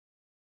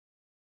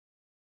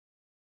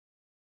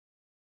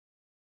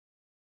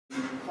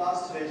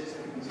class today is just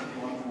going to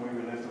continue on from where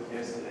we left off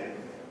yesterday.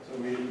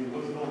 So we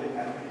looked at all the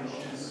admin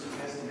issues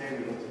yesterday,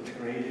 we looked at the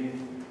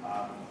grading,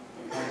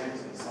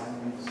 projects and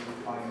assignments,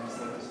 requirements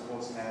that this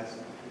course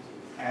has.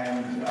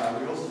 And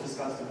we also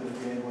discussed a bit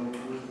again what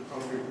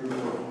appropriate group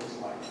work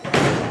looks like.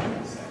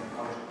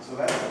 So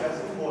that's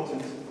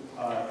important,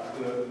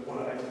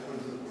 what is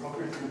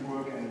appropriate group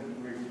work and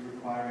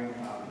requiring,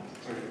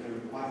 the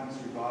requirements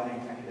regarding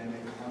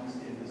academic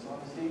honesty and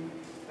dishonesty.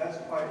 That's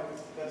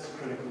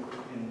critical,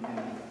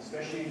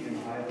 especially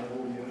in high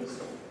level years.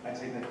 I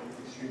take that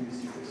extremely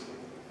seriously.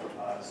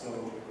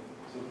 So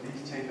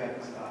please take that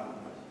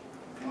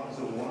not as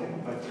a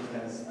warning, but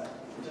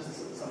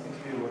just something to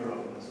be aware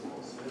of in this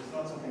course. It's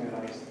not something that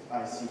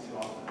I see too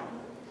often.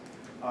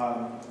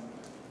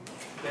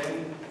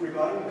 Then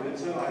regarding the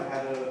midterm, I've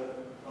had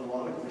a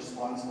lot of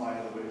response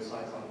via the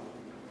website on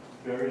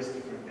various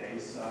different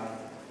days.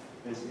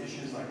 There's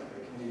issues like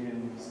the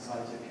Canadian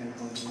Society of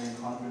Chemical Engineering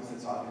Conference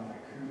that's out in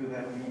Vancouver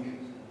that week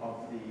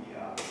of the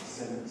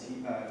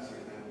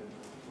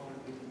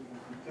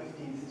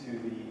 15th to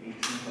the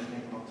 18th, I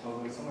think, of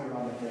October, somewhere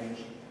around that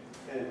range.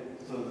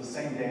 So the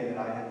same day that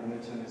I had the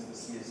midterm is the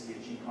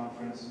CSCHE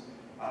conference.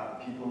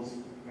 People's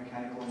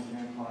mechanical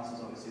engineering classes,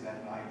 obviously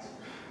that night.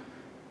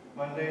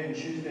 Monday and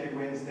Tuesday,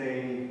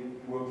 Wednesday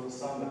work for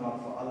some, but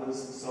not for others.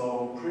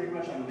 So pretty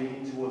much I'm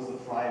leaning towards the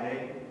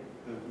Friday,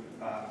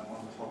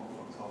 on the 12th of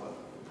October.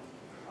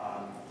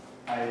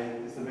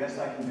 It's the best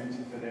I can do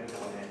to fit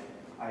everyone in.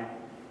 I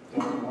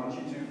don't want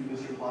you to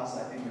miss your class.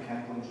 I think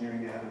mechanical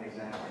engineering, they have an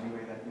exam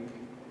anyway that week.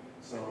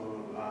 So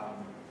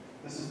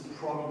this is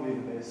probably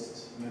the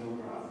best middle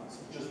ground. It's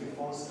just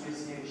before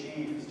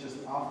CSCHE, it's just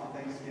after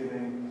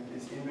Thanksgiving,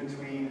 it's in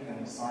between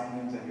an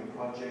assignment and your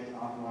project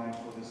outline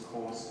for this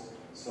course.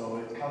 So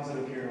it comes at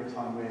a period of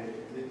time where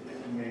it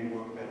may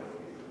work better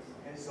for you.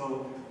 Okay,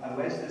 so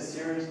unless there's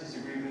serious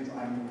disagreement,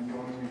 I'm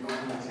going to be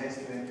booking the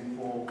test then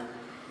before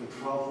the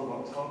 12th of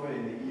October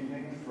in the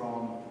evening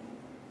from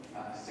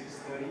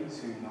 6:30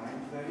 to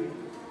 9:30,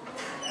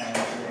 and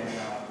then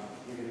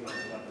we're going to go to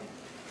 11.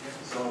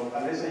 So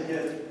unless I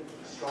get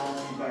strong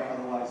feedback,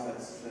 otherwise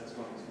that's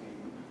going to be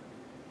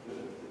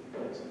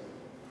good.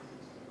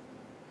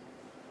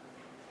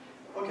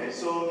 Okay,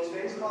 so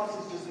today's class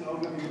is just an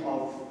overview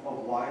of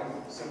why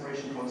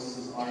separation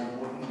processes are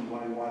important and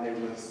why they're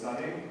worth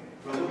studying.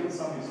 We'll look at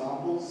some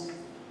examples.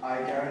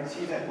 I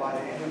guarantee that by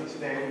the end of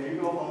today, when you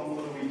go home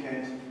for the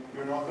weekend,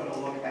 you're not going to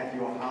look at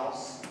your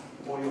house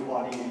or your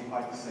body in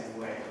quite the same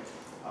way.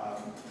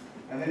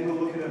 And then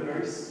we'll look at a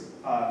very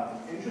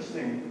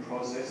interesting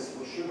process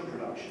for sugar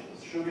production.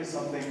 Sugar is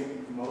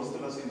something most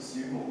of us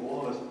consume, or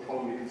all of us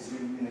probably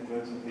consume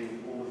inadvertently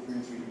in all the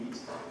foods we eat.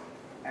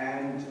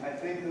 And I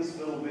think this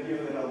little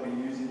video that I'll be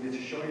using to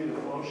show you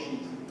the flow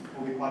sheet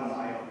will be quite an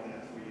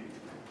eye-opener for you.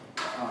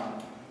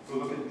 We'll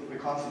look at the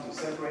concept of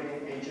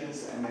separating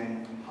agents and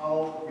then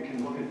how we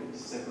can look at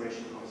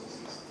separation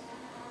processes.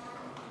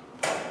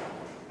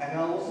 And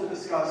I'll also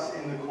discuss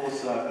in the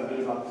course a bit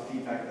about the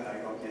feedback that I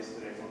got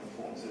yesterday from the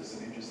forum. So there's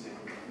some interesting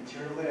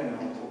material there, and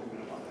I'll talk a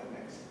bit about that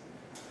next.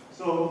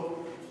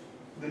 So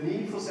the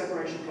need for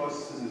separation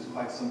processes is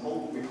quite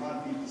simple. We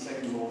can't beat the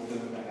second law of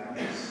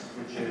thermodynamics,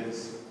 which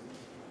is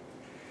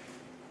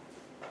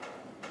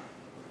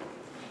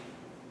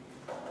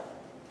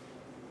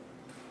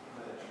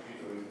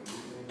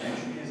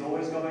entropy is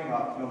always going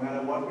up. No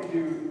matter what we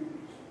do,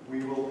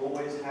 we will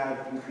always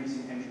have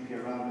increasing entropy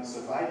around us.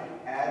 So if I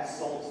add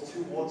salt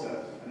to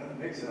water, I don't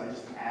mix it, I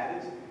just add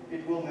it,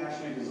 it will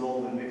naturally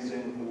dissolve and mix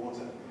in with the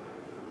water.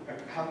 A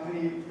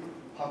company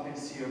pumping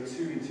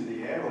CO2 into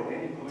the air or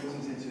any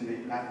pollutants into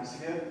the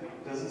atmosphere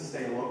doesn't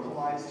stay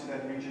localized to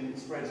that region, it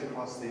spreads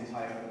across the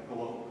entire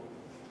globe.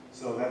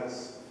 So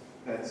that's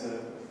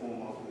a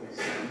form of the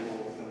second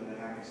law of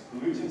thermodynamics.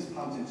 Pollutants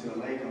pumped into a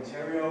Lake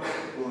Ontario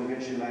will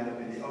eventually land up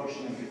in the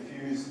ocean and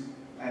diffuse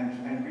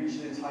and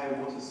reach the entire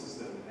water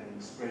system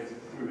and spread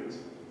through it.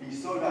 Be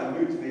so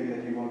dilute maybe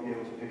that you won't be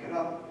able to pick it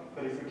up,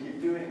 but if we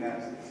keep doing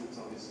that, it's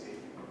obviously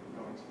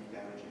going to be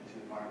damaging to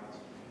the environment.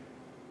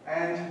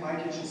 And my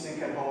kitchen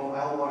sink at home,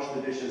 I'll wash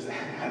the dishes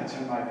and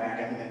turn my back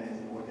and then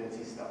there's more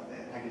dirty stuff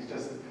there. Like it's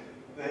just,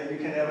 you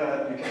can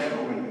never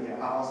win with your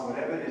house.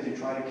 Whatever it is you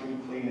try to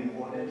keep clean and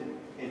ordered,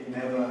 it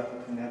never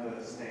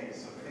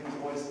stays. So things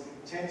always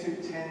tend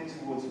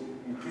towards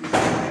increasing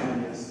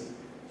cleanliness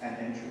and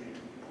entropy.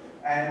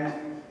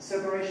 And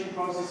separation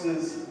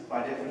processes,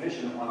 by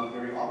definition, are the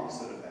very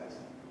opposite of that.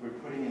 We're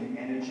putting in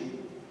energy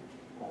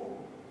or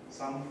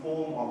some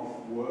form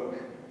of work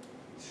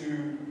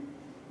to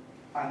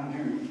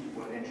undo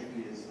what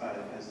entropy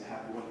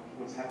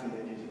what's happened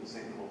there due to the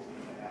second law of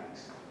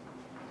thermodynamics.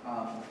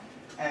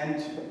 And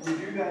we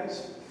do that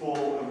for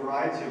a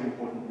variety of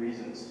important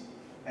reasons.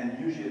 And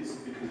usually it's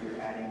because we're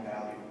adding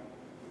value.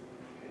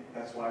 Okay?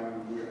 That's why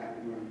we're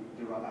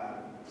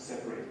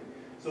separating.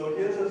 So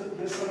here's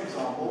some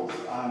examples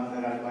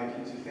that I'd like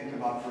you to think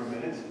about for a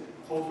minute.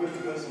 Talk with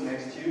the person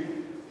next to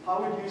you. How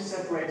would you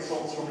separate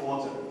salts from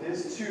water?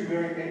 There's two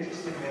very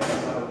interesting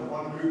methods.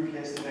 One group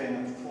yesterday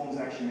in the forums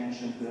actually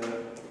mentioned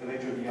the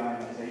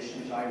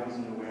electrodeionization, which I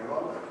wasn't aware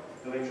of.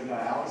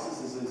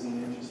 Electrodialysis is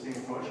an interesting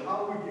approach.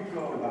 How would you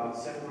go about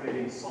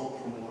separating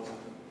salt from water?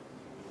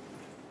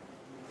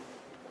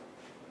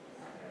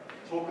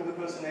 Talk with the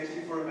person next to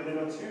you for a minute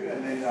or two,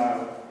 and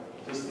then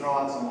just throw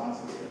out some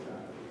answers.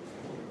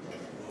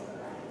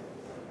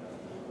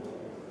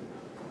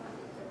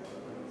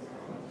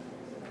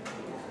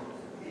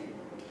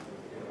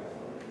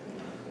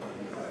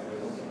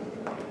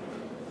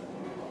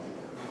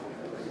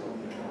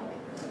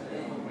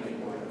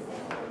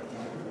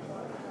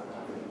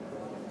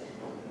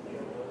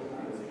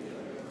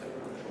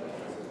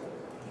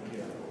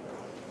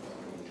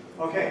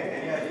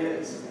 Okay, any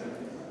ideas?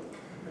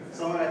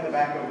 Someone at the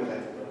back over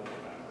there.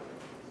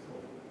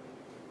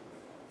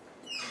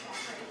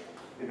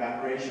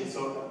 Evaporation,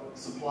 so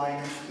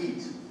supplying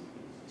heat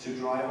to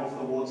drive off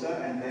the water,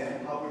 and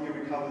then how would you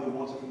recover the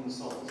water from the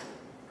salt?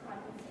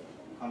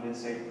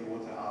 Condensate the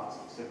water out,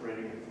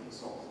 separating it from the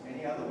salt.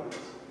 Any other ways?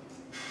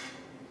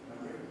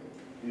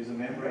 Use a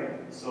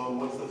membrane. So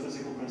what's the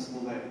physical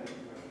principle there?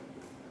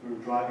 We're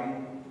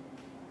driving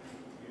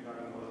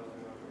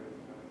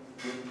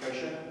with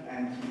pressure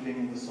and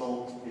keeping the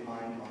salt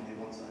behind on the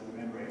one side of the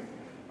membrane.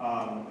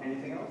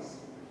 Anything else?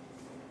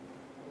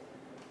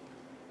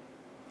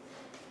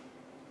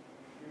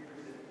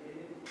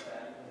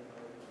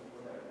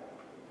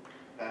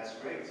 That's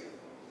great.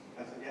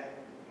 Yeah,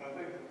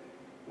 perfect.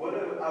 What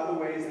are other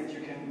ways that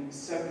you can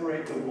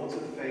separate the water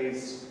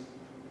phase?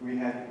 We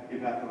had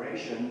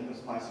evaporation as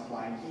by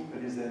supplying heat,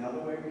 but is there another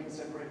way we can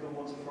separate the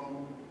water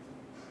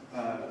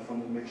from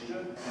the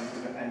mixture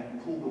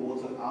and pull the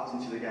water out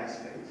into the gas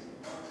phase?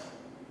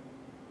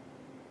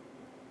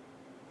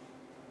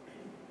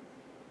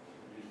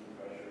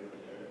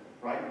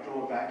 Right,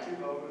 draw a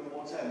vacuum over the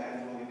water, and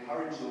that will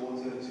encourage the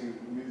water to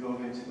move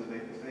over into the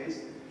vapor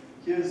phase.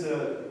 Here's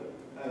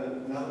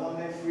another one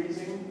there,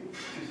 freezing,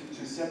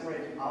 to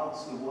separate out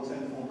the water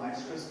and form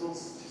ice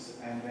crystals,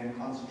 and then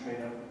concentrate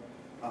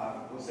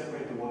or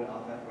separate the water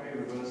out that way.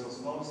 Reverse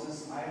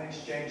osmosis, ion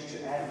exchange to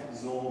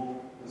absorb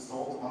the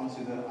salt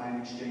onto the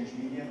ion exchange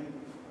medium.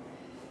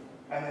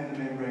 And then the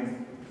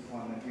membrane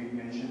one that we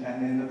mentioned,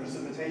 and then the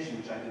precipitation,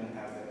 which I didn't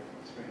have there.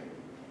 That's great.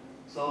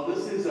 So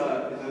this is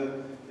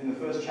in the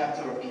first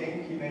chapter of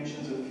King, he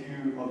mentions a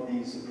few of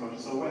these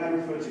approaches. So when I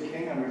refer to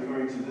King, I'm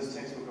referring to this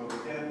textbook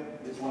over here.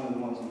 It's one of the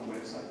ones on the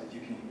website that you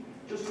can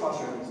just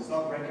cross-reference. It's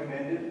not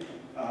recommended,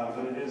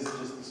 but it is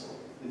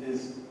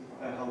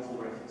a helpful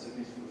reference, at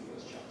least for the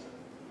first chapter.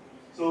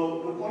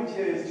 So the point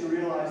here is to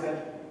realize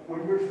that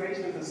when we're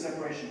faced with a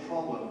separation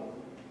problem,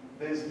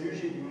 there's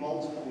usually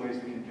multiple ways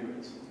we can do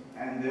it.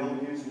 And they'll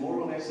use more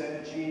or less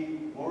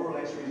energy, more or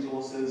less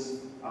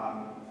resources.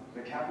 The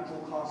capital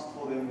cost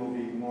for them will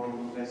be more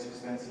or less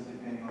expensive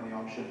depending on the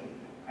option.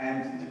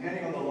 And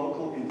depending on the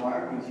local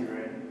environment you're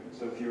in,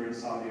 so if you're in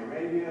Saudi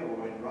Arabia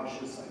or in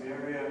Russia,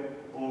 Siberia,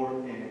 or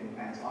in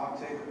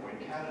Antarctic or in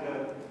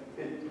Canada,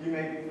 you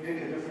may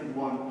pick a different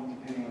one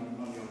depending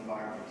on your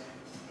environment.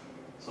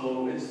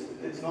 So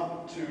it's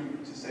not to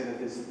say that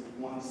there's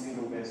one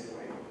single best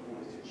way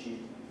always to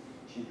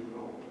achieve your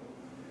goal.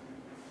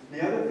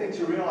 The other thing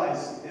to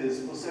realize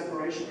is for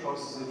separation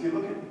processes, if you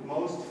look at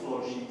most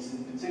flow sheets,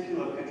 in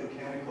particular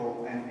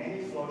petrochemical, and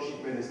any flow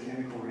sheet where there's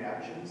chemical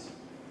reactions,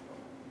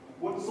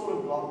 what sort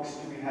of blocks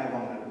do we have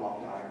on that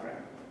block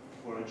diagram?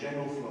 For a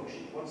general flow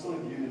sheet, what sort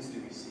of units do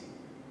we see?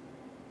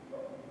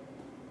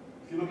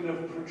 If you look at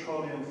a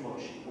petroleum flow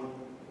sheet, what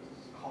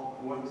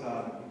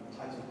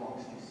types of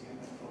blocks do you see in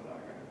that flow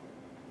diagram?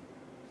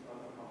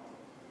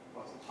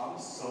 Lots of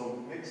pumps, so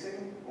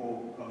mixing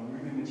or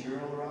moving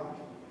material around.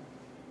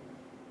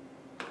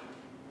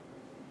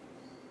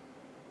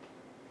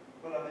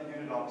 What other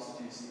unit ops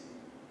do you see?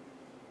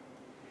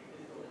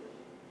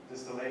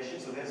 Distillation,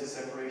 so there's a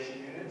separation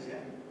unit, yeah.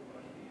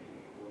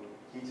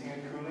 Heating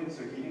and cooling,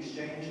 so heat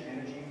exchange,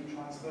 energy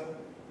transfer.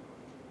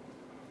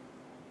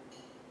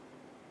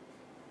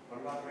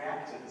 What about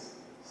reactors?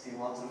 See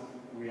lots of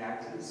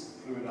reactors,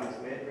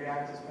 fluidized bed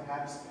reactors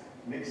perhaps,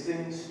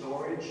 mixing,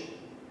 storage.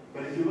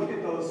 But if you look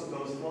at those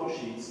flow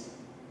sheets,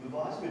 the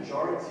vast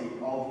majority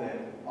of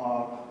them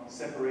are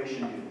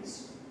separation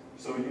units.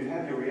 So you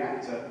have your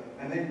reactor,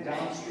 and then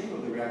downstream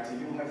of the reactor,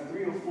 you'll have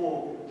 3 or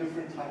 4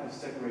 different types of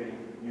separating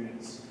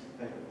units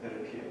that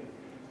appear.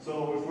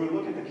 So if we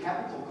look at the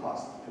capital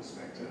cost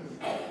perspective,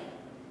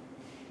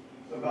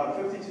 about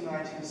 50 to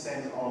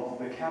 90% of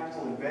the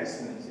capital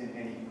investment in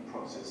any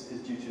process is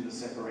due to the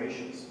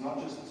separations,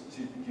 not just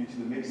due to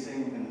the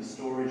mixing and the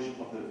storage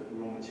of the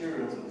raw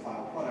materials and the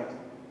final product,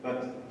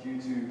 but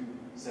due to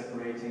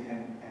separating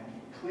and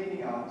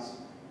cleaning out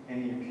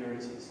any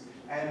impurities.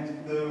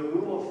 And the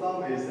rule of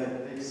thumb is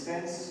that the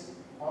expense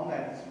on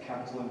that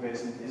capital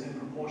investment is in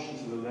proportion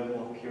to the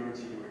level of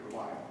purity you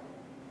require.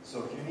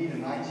 So if you need a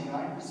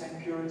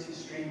 99% purity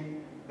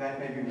stream, that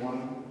may be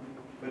one.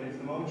 But if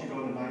the moment you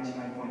go to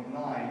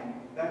 99.9,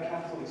 that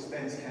capital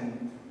expense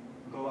can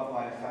go up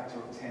by a factor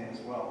of 10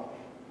 as well.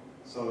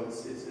 So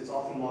it's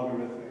often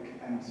logarithmic.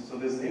 And so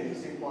there's an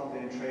interesting plot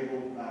there in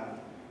Trable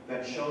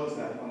that shows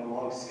that on a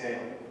log scale,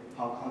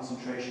 how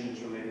concentration is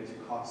related to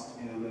cost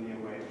in a linear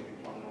way to be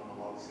plotted on a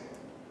log scale.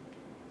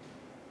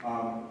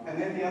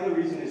 And then the other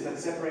reason is that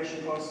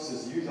separation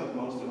processes use up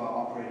most of our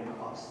operating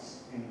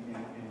costs in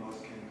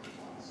most chemical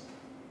plants.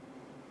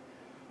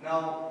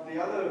 Now,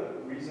 the other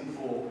reason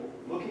for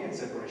looking at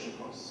separation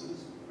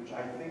processes, which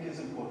I think is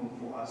important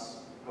for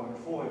us going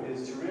forward,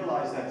 is to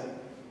realize that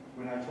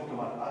when I talk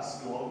about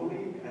us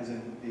globally, as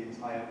in the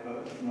entire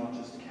Earth, not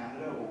just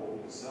Canada or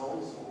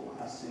yourselves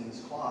or us in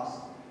this class,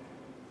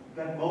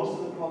 that most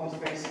of the problems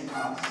facing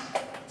us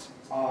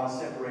are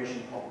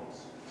separation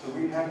problems. So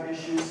we have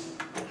issues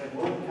that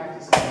will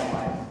impact us in our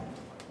life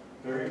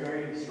very,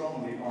 very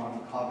strongly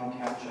on carbon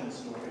capture and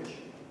storage,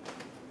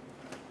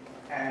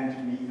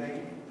 and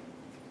methane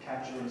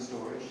capture and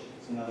storage.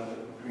 It's another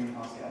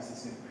greenhouse gas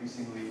that's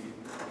increasingly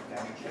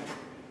damaging.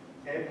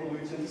 Air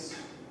pollutants,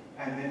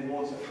 and then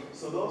water.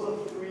 So those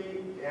are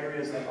three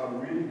areas that are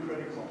really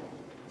critical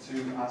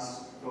to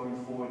us going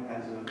forward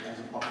as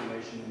a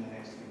population in the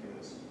next few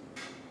years.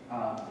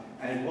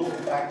 And it will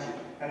impact you.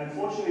 And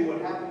unfortunately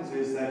what happens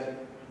is that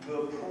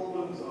the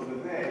problems over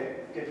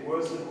there get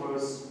worse and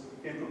worse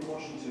in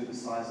proportion to the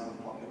size of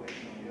the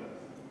population on the Earth.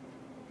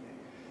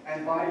 Okay.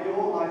 And by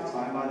your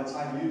lifetime, by the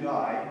time you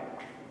die,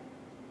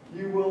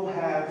 you will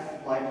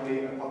have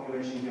likely a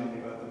population here on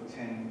the Earth of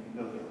 10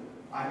 billion.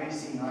 I may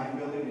see 9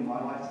 billion in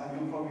my lifetime,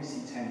 you'll probably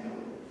see 10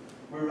 billion.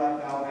 We're right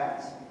now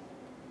at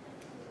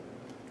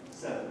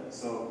 7.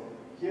 So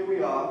here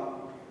we are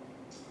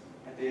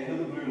at the end of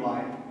the blue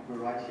line, we're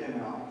right here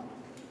now,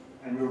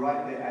 and we're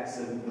right there at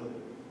 7 billion.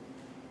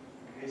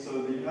 Okay,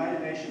 so the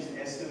United Nations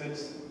estimate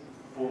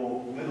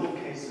for middle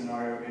case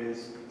scenario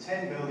is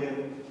 10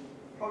 billion,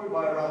 probably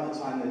by around the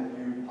time that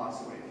you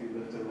pass away, if you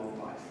lived a long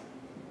life.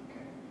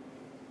 Okay,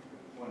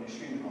 or an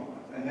extremely long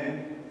life. And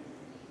then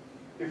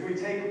if we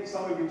take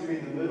somewhere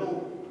between the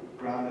middle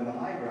ground and the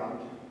high ground,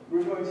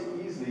 we're going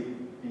to easily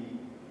be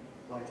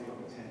likely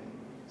over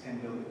 10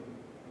 billion.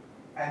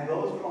 And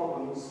those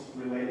problems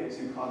related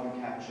to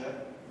carbon capture,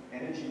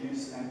 energy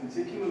use, and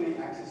particularly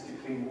access to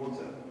clean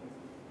water,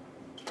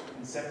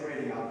 and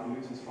separating out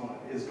pollutants from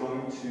it, is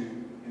going to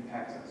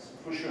impact us,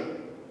 for sure.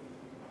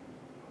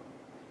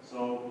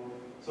 So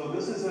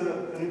this is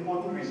an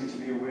important reason to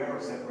be aware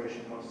of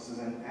separation processes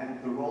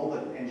and the role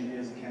that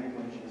engineers and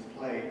chemical engineers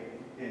play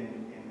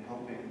in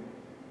helping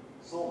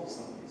solve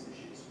some of these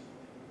issues.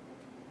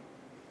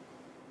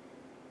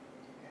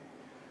 Okay.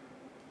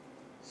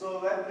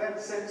 So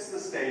that sets the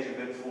stage a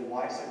bit for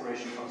why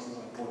separation processes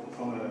are important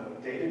from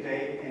a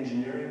day-to-day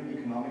engineering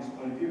economics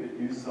point of view.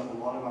 It uses up a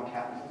lot of our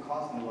capital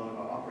costs and a lot of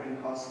our operating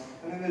costs.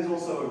 And then there's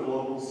also a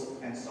global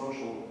and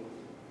social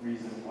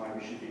reason why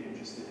we should be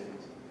interested in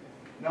it.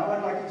 Now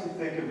I'd like you to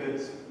think a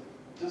bit,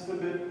 just a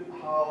bit,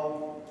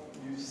 how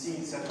you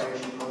see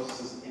separation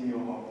processes in your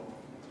home.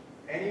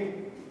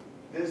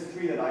 There's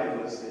 3 that I've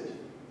listed.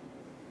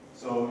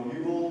 So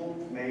you've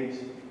all made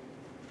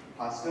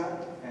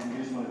pasta and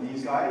used one of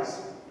these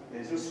guys.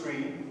 There's your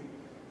screen.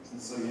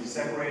 And so you've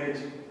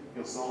separated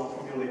your solid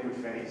from your liquid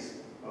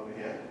phase over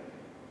here.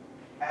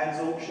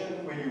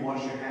 Adsorption, when you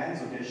wash your hands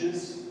or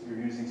dishes, you're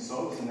using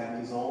soaps and that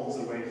dissolves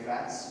away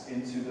fats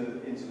into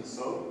the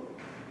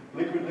soap.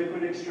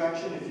 Liquid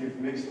extraction, if you've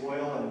mixed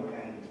oil and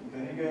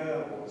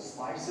vinegar or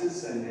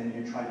spices, and then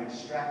you try to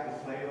extract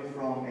the flavor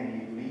from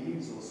any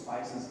leaves or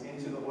spices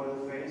into the oil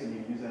phase, and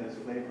you use that as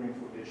flavoring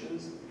for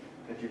dishes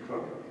that you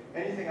cook.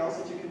 Anything else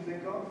that you can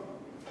think of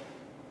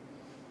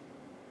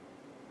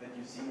that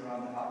you've seen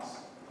around the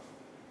house?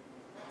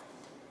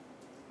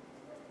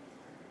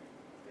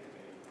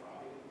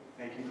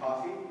 Making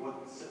coffee?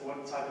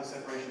 What type of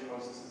separation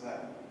process is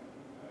that?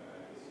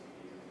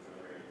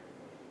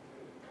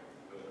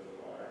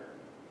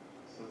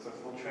 So it's a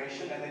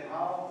filtration, and then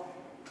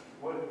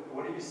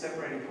what are you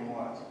separating from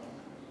what?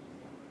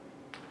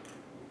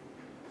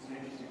 It's an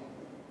interesting one.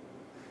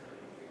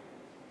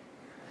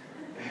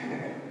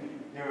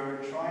 You're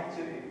trying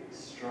to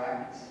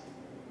extract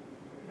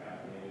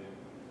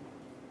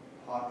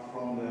part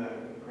from the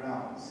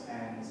grounds,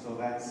 and so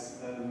that's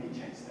the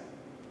leaching step.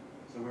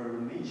 So we're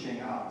leaching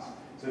out.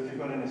 So if you've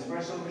got an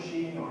espresso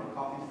machine or a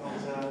coffee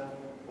filter,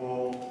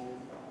 or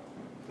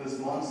this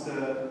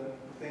monster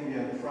thing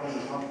here in front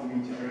is not for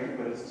me to drink,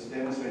 but it's to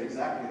demonstrate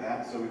exactly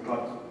that. So we've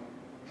got,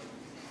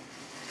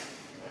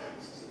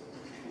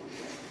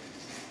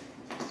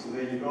 so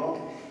there you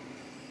go.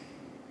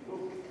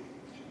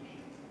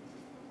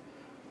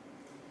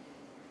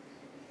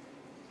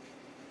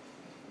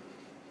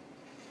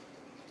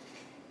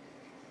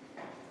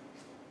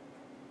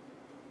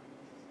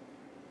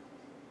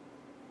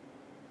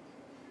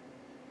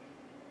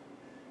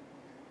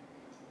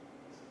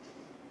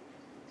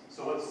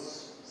 So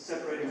what's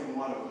separating from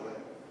what over there?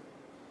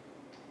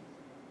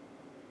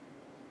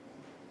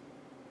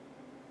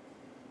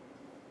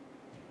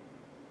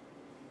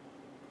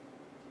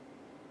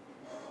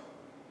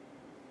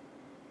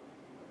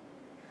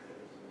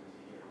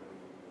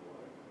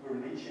 We're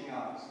leaching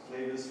out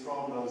flavors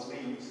from those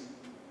leaves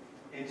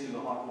into the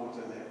hot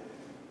water there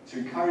to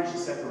encourage the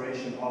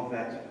separation of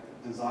that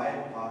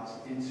desired part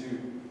into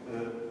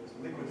the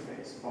liquid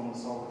phase from the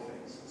solid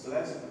phase. So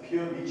that's a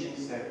pure leaching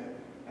step,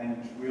 And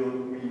we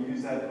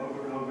use that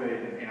over and over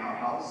in our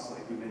house,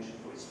 like we mentioned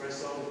for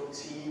espresso,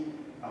 tea,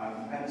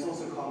 and it's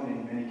also common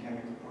in many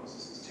chemical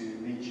processes to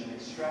leach and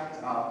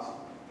extract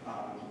out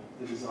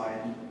the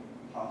desired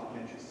part of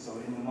interest. So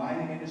in the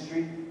mining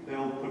industry,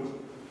 they'll put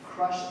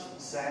crushed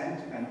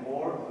sand and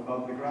ore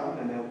above the ground,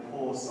 and they'll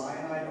pour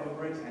cyanide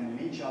over it and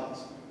leach out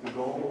the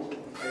gold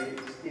phase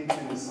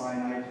into the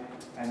cyanide,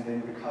 and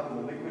then recover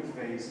the liquid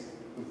phase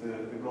with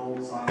the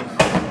gold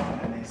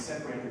cyanide, and then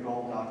separate the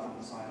gold out from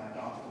the cyanide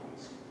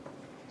afterwards.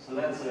 So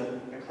that's a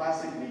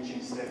classic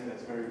leaching step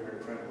that's very,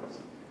 very prevalent.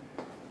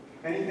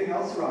 Anything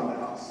else around the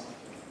house?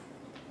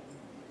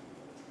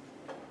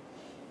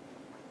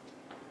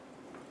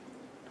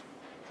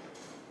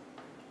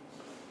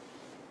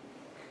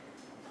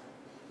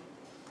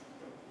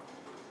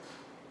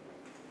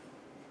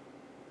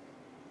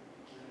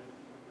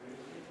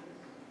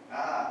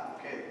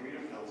 Okay, breeder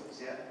filters,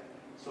 yeah.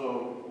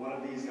 So one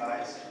of these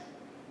guys,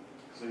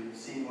 so you've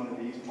seen one of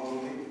these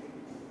probably.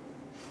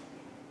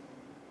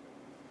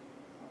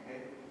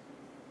 Okay.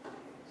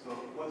 So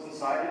what's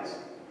inside it?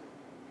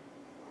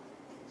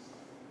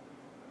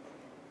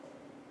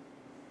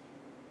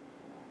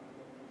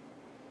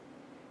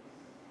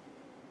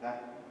 That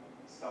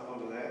stuff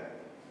over there.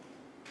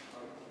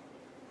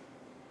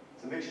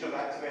 It's a mixture of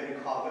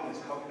activated carbon. It's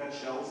coconut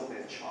shells that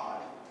they've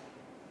charred.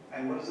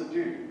 And what does it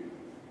do?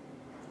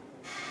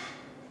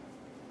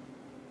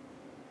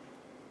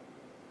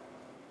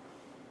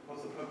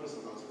 What's the purpose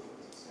of those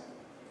filters?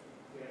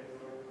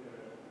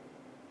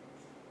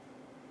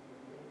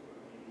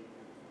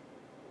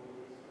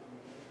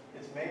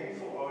 It's mainly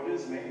for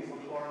odors, mainly for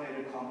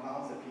chlorinated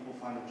compounds that people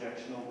find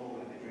objectionable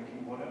in their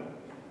drinking water.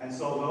 And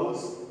so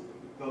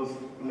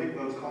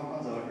those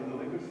compounds that are in the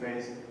liquid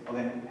phase are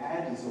then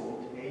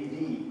adsorbed,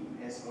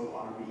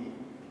 A-D-S-O-R-B.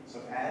 So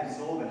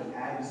adsorb and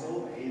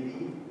adsorb,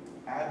 A-B.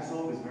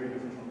 Adsorb is very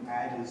different from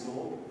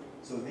adsorb.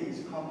 So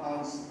these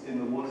compounds in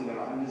the water that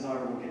are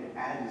undesirable get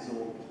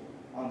adsorbed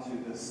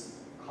onto this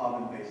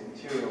carbon-based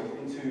material,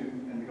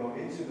 and go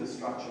into the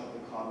structure of the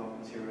carbon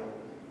material,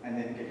 and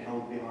then get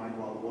held behind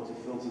while the water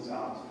filters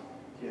out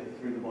here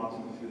through the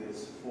bottom through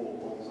these 4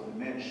 holes on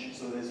the mesh.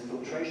 So there's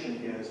filtration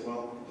here as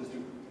well, just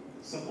a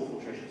simple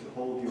filtration to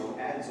hold your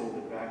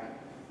adsorbent back,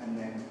 and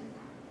then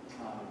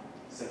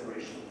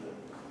separation of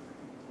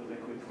the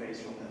liquid phase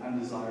from the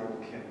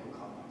undesirable chemical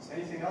compounds.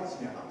 Anything else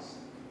in your house?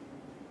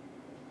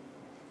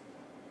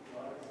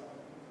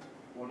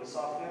 Water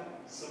softener,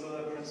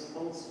 similar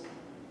principles,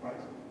 right?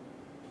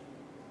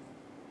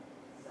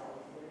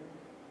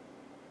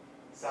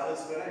 Salad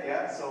spinner,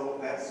 yeah, so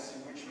that's,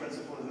 which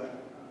principle is that?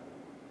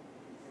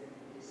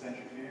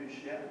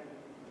 Centrifuge, yeah.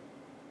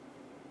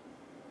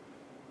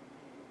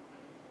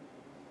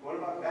 What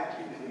about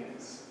vacuum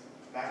cleaners?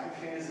 Vacuum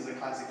cleaners is a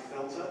classic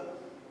filter,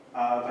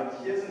 but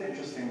here's an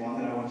interesting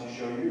one that I want to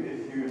show you.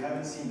 If you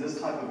haven't seen this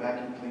type of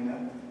vacuum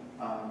cleaner,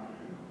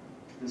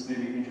 this may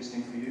be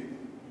interesting for you.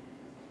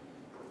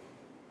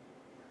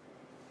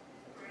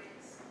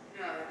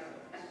 Nerve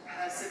and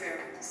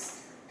perseverance.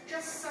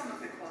 Just some of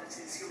the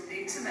qualities you'll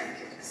need to make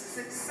it as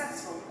a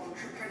successful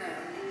entrepreneur.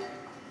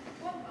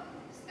 One man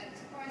whose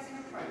enterprising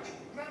approach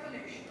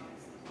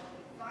revolutionized the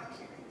world of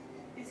vacuuming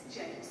is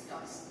James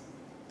Dyson.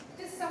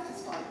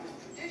 Dissatisfied with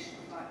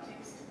traditional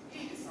vacuums,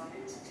 he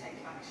decided to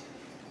take action.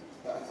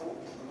 But I thought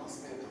there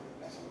must be a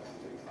better way of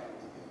doing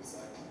vacuuming,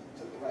 so I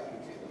took the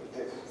vacuum cleaner that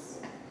did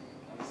this,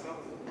 and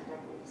discovered that the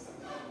problem was that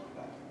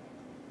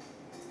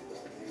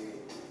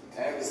the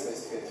air is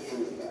supposed to go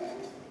through the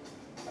bag,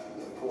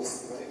 and of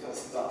course the very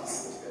first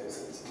dust that goes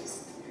into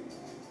this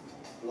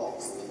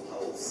blocks the little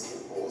holes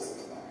and pores in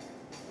the bag,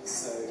 and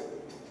so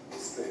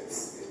restricts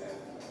the air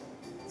flow,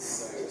 and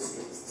so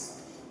restricts the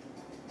sunshine.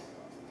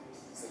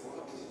 So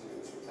what I want to do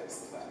is replace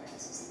the bag,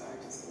 since the bag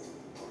is still a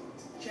problem.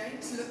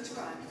 James looked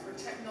around for a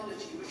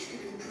technology which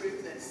could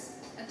improve this,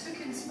 and took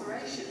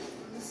inspiration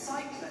from the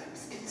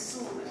cyclones in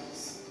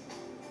sawmills.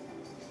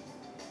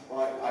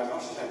 Well, I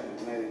rushed home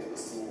and made a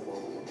small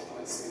bottle of what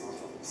I'd seen on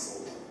top of the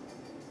sawmill,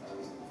 and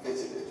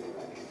fitted it to a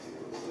vacuum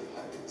cleaner with a little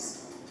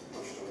hose, and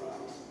pushed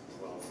around the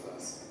world's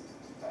first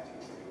vacuum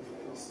cleaner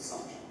with loss of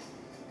sunshine.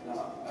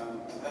 Now,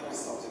 and then I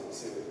started to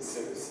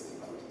seriously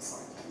develop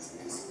cyclones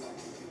and use of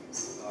vacuum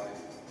cleaners, and I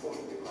thought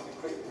it would be quite a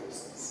quick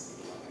process,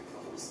 and I think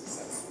I was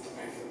successful in the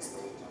very first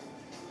prototype.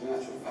 In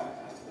actual fact,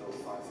 I had to build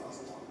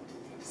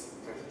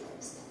 5,127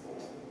 prototypes before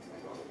I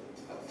got it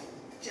perfect.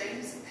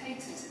 James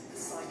patented the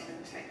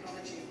cyclone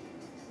technology,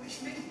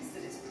 which means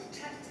that it's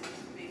protected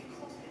from being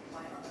copied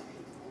by other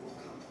people or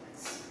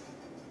companies.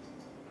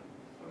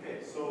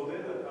 Okay, so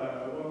there,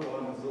 I won't go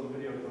on, this little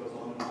video that goes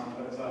on and on,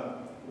 but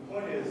the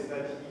point is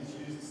that he's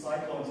used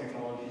cyclone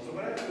technology. So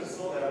when I first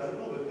saw that, I was a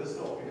little bit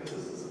pissed off, because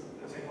this is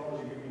a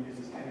technology we've been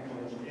used as chemical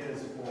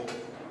engineers for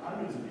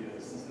hundreds of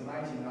years, since the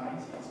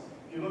 1990s.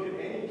 If you look at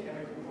any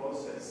chemical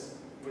process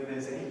where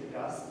there's any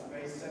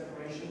dust-based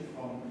separation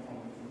from the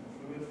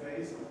fluid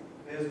phase,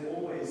 there's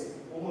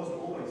almost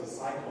always a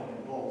cyclone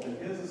involved. And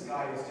here's this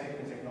guy who's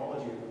taken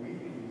technology that we've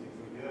been using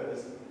for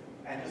years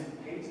and just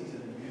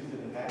patented and used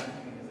it in vacuum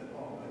cleaners at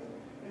home. But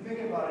you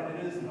think about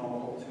it, it is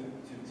novel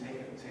to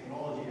take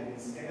technology and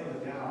scale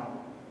it down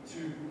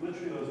to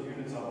literally those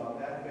units are about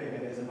that big,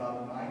 and there's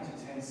about 9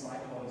 to 10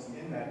 cyclones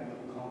in that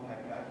little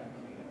compact vacuum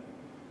cleaner.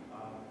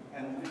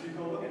 And if you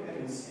go look at them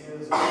in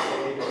Sears or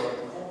Dave,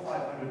 they're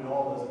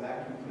 $400-500 a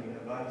vacuum cleaner,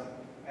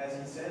 but as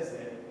he says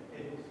there,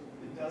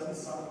 it doesn't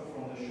suffer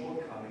from the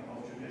shortcoming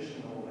of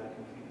traditional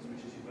vacuum cleaners,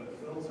 which is you've got a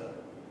filter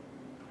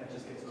that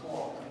just gets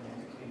clogged and you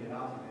have to clean it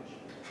out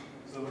eventually.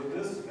 So with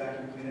this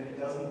vacuum cleaner, it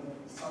doesn't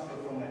suffer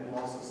from that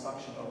loss of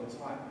suction over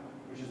time,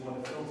 which is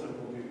what a filter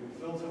will do. The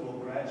filter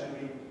will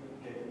gradually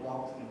get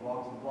blocked and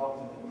blocked and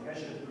blocked, and the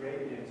pressure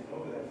gradient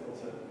over that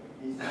filter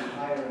needs to be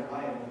higher and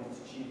higher in order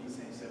to achieve the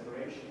same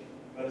separation.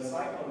 But a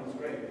cyclone is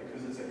great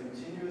because it's a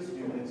continuous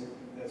unit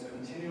that's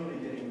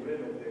continually getting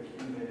rid of the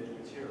accumulated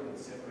material and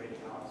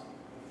separating out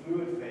the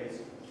fluid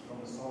phase from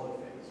the solid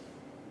phase.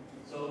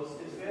 So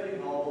it's fairly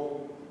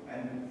novel,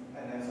 and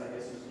that's, I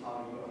guess, just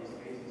how we got these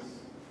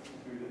patents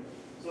through it.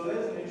 So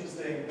there's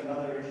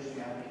another interesting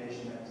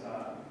application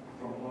that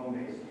from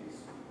home-based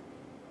use.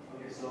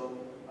 Okay, so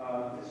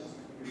let's just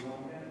move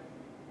on there.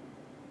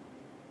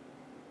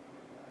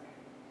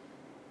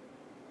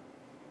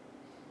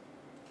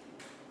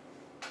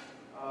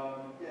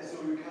 Yeah, so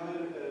we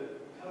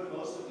covered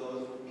most of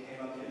those that came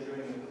up here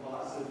during the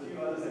class. A few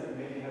others that we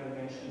maybe haven't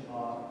mentioned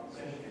are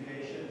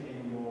centrifugation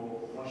in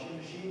your washing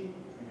machine,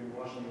 when you're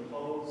washing your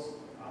clothes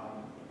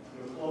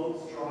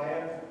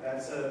dryer.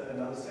 That's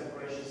another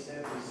separation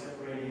step. You're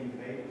separating the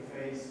vapor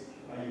phase.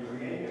 You're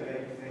creating a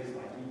vapor phase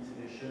by heat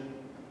addition.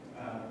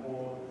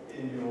 Or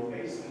in your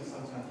basement,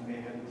 sometimes you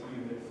may have a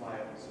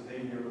dehumidifier. So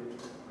then you're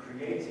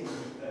creating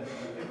a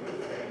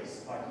liquid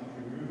phase by heat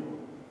removal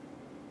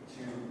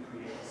to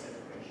create a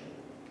separation.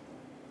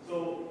 So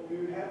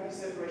you have these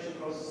separation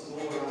processes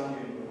all around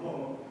you in your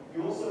home. You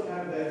also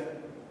have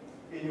that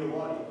in your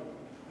body.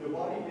 Your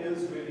body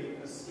is really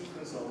a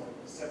sequence of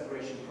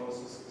separation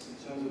processes in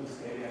terms of its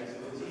daily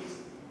activities.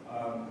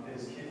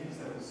 There's kidneys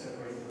that will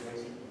separate the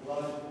waste from the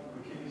blood.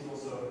 Your kidneys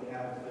also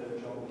have the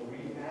job of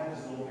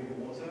reabsorbing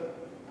water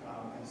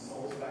and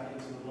salts back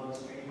into the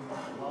bloodstream.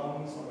 The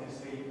lungs,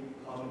 obviously,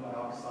 carbon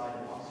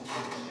dioxide and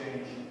oxygen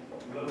exchange.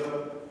 Your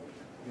liver,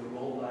 your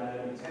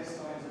gallbladder,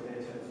 intestines are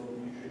there to absorb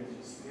nutrients.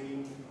 Your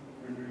spleen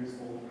removes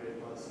all the red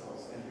blood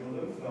cells. And your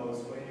lymph nodes,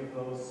 for any of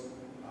those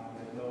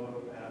that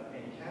know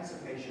any cancer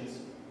patients,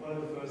 one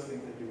of the first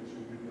things they do is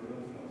remove your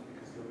lymph nodes,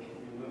 because your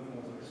lymph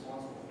nodes are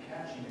responsible for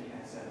catching the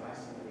cancer and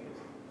isolating it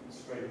and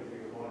spreading it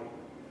through your body.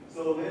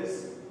 So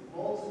there's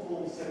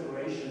multiple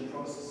separation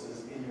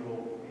processes in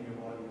your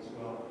body as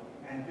well.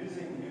 And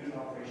using the Newton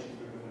operations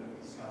we're going to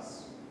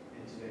discuss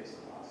in today's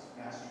class,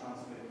 mass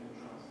transfer, heat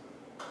transfer.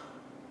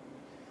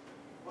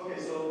 Okay,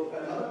 so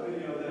another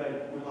video that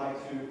I would like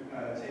to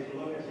take a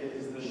look at here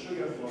is the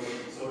sugar flow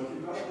sheet. So if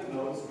you've got the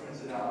notes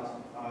printed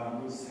out,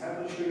 we'll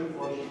have the sugar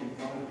flow sheet in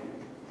front of you.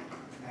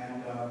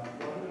 And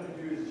what I'm going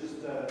to do is just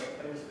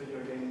play this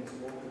video again in this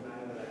walkthrough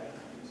manner that I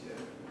use here.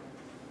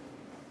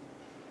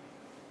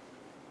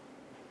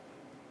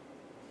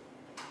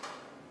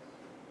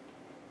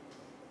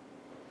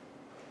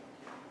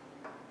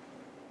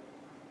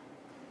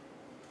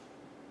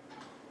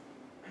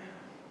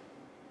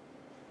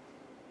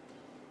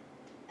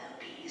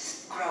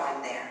 Bees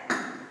growing there.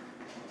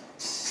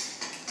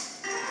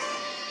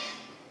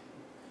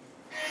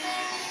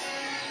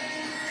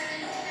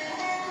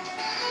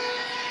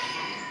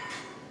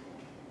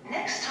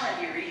 Next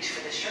time you reach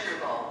for the sugar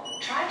bowl,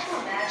 try to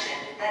imagine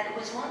that it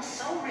was once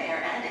so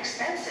rare and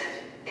expensive,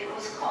 it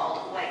was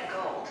called white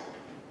gold.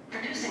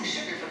 Producing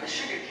sugar from the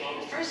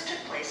sugarcane first took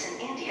place in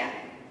India.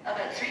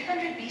 About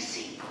 300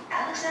 BC,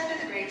 Alexander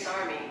the Great's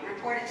army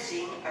reported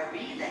seeing a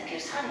reed that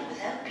gives honey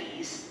without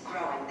bees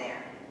growing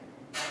there.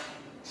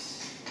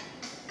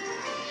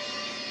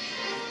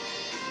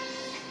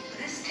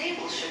 This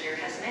table sugar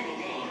has many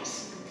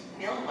names: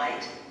 mill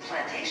white,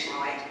 plantation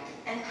white,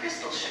 and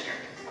crystal sugar,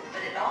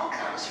 but it all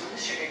comes from the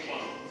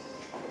sugarcane.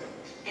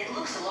 It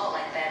looks a lot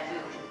like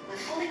bamboo, with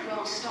fully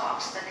grown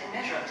stalks that can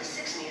measure up to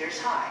 6 meters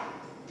high.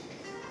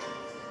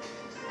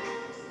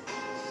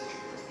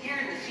 Here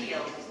in the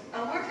field,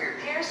 a worker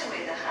pares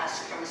away the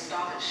husk from a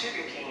stalk of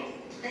sugarcane,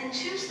 then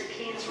chews the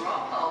cane's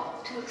raw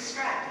pulp to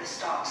extract the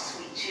stalk's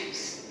sweet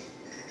juice.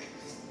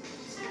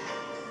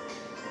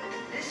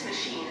 This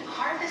machine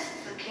harvests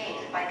the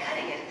cane by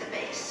cutting it at the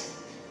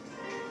base.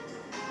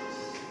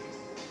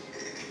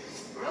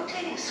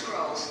 Rotating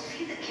scrolls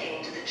feed the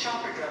cane to the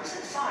chopper drums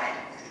inside.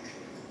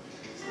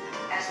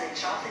 As they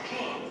chop the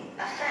cane,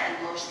 a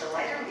fan blows the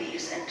lighter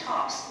leaves and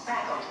tops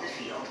back onto the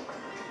field.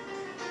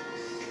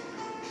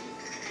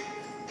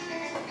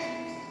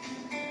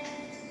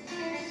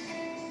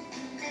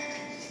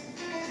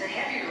 The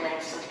heavier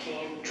lengths of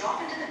cane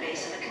drop into the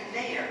base of a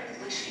conveyor,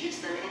 which feeds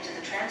them into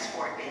the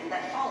transport bin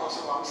that follows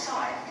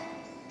alongside.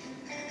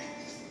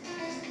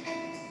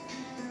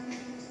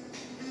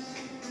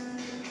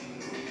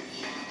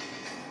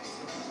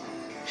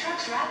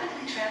 Trucks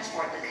rapidly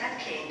transport the cut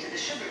cane to the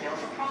sugar mill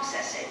for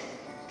processing.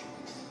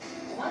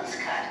 Once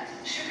cut,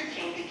 sugar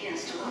cane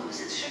begins to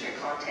lose its sugar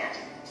content.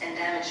 and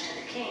damage to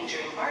the cane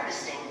during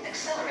harvesting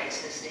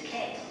accelerates this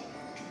decay.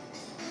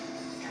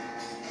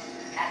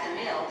 At the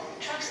mill,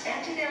 trucks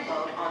empty their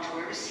load onto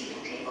a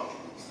receiving table.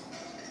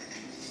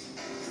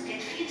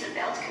 It feeds a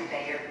belt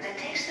conveyor that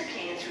takes the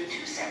cane through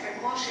 2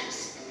 separate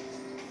washes.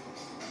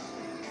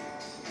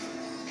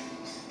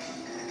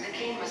 The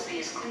cane must be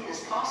as clean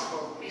as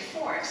possible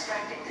before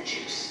extracting the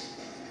juice.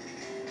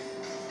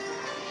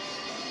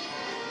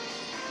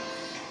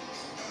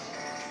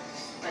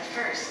 But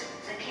first,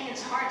 the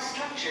cane's hard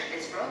structure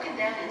is broken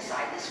down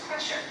inside this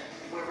crusher,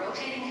 where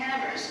rotating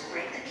hammers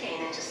break the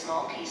cane into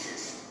small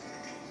pieces.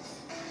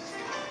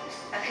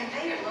 A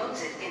conveyor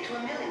loads it into a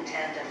milling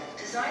tandem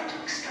designed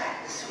to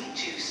extract the sweet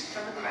juice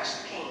from the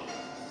crushed cane.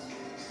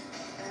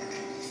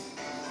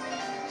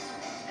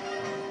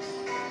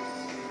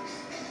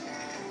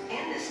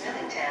 In this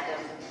milling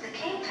tandem, the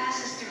cane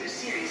passes through a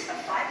series of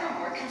 5 or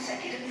more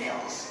consecutive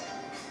mills.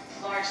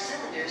 Large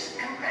cylinders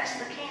compress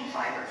the cane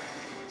fiber.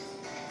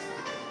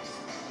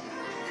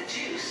 The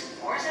juice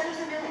pours out of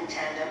the milling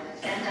tandem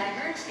and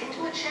diverts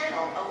into a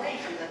channel away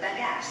from the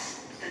bagasse,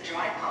 the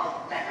dry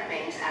pulp that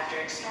remains after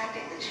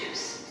extracting the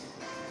juice.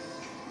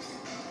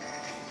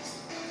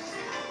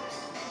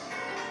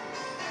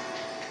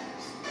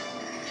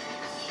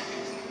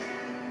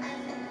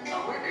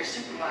 A worker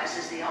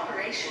supervises the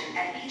operation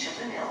at each of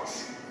the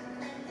mills.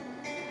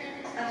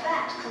 A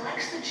vat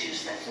collects the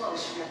juice that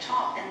flows from the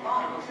top and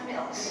bottom of the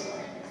mills.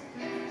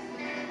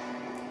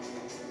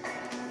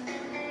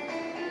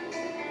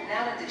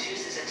 Now that the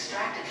juice is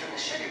extracted from the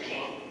sugar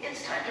cane,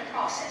 it's time to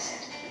process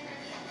it.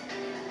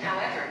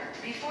 However,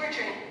 before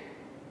turning...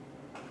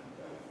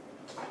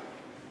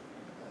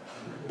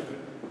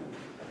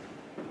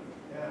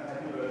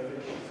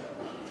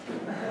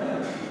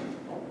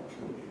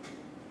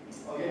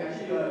 Okay,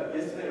 actually,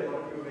 yesterday a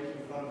lot of people were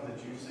making fun of the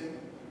juicing.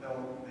 No,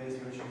 there's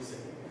your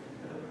juicing.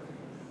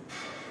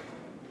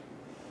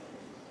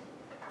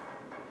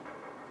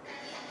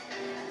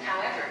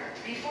 However,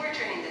 before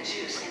turning the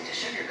juice into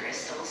sugar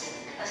crystals,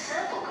 a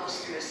sample goes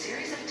through a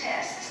series of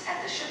tests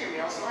at the sugar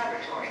mill's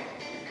laboratory.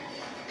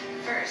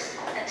 First,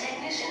 a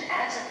technician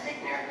adds a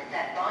thickener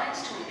that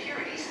binds to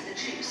impurities in the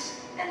juice,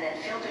 and then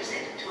filters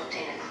it to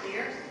obtain a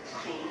clear,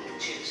 clean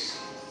juice.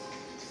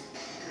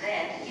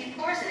 Then, he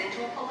pours it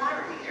into a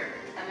polarimeter,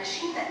 a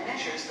machine that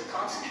measures the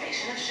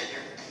concentration of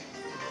sugar.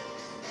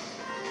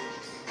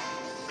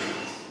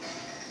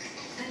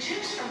 The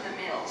juice from the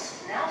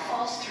mills now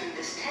falls through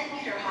this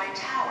 10-meter-high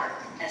tower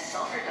as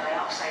sulfur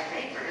dioxide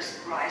vapors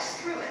rise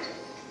through it.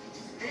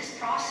 This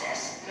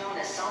process, known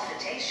as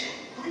sulfitation,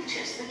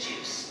 bleaches the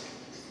juice.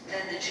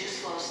 Then the juice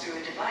flows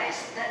through a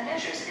device that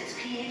measures its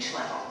pH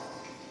level.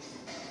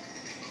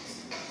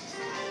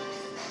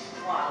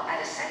 While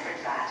at a separate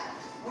vat,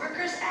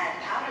 workers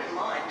add powdered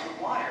lime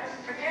to water,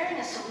 preparing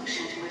a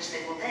solution to which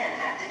they will then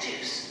add the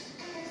juice.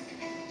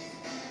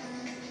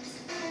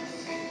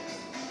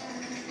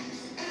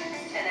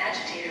 An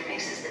agitator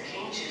mixes the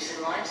cane juice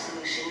and lime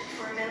solution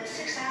for about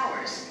 6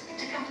 hours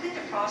to complete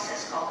a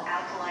process called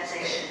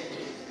alkalization.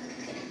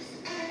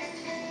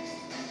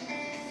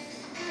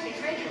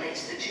 It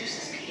regulates the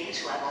juice's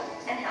pH level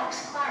and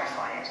helps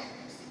clarify it.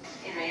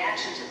 In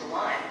reaction to the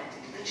lime,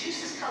 the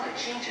juice's color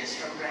changes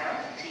from brown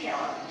to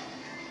yellow.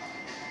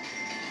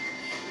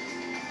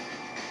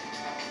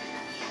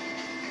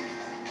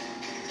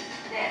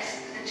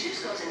 Next, the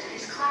juice goes into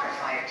these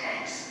clarifier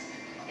tanks.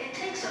 It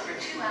takes over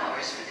 2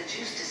 hours for the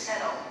juice to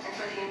settle and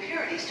for the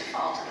impurities to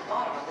fall to the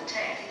bottom of the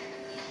tank.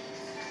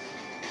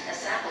 A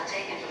sample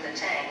taken from the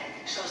tank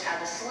shows how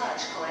the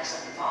sludge collects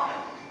at the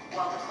bottom,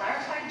 while the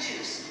clarified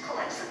juice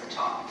collects at the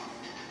top.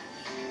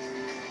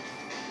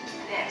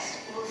 Next,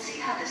 we'll see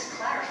how this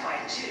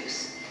clarified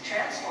juice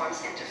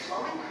transforms into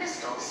flowing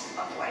crystals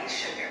of white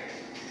sugar.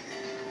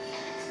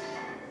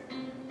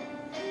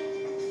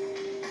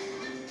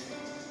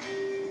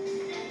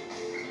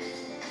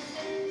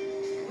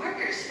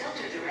 Workers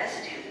filter the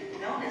residue,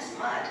 known as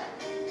mud.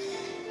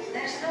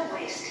 There's no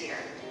waste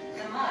here.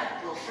 The mud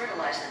will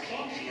fertilize the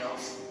cane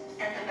fields,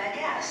 and the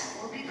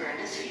bagasse will be burned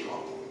as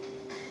fuel.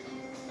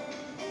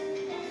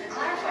 The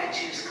clarified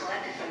juice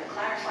collected from the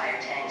clarifier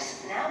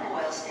tanks now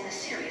boils in a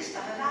series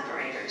of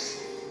evaporators.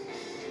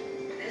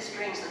 This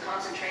brings the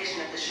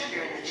concentration of the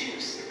sugar in the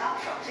juice up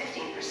from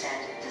 15%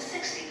 to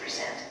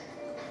 60%.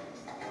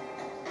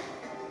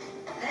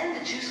 Then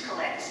the juice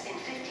collects in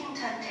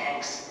 15-ton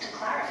tanks to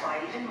clarify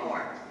even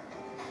more.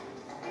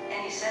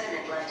 Any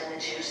sediment left in the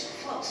juice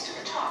floats to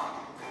the top.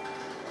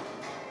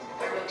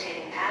 A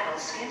rotating paddle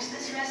skims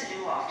this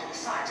residue off to the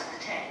sides of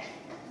the tank.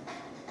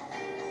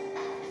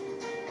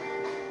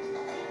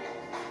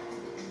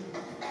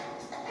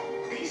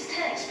 These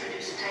tanks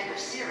produce a type of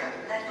syrup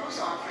that goes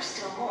on for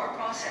still more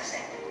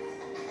processing.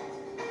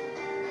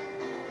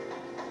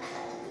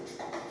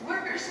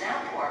 Workers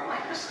now pour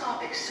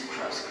microscopic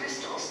sucrose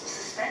crystals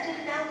suspended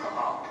in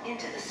alcohol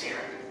into the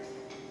syrup.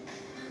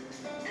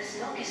 This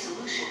milky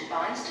solution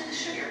binds to the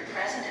sugar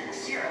present in the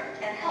syrup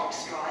and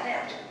helps draw it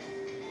out.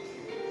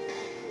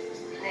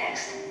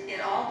 Next,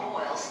 it all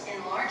boils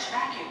in large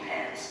vacuum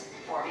pans,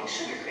 forming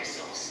sugar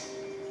crystals.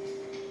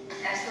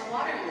 As the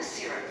water in the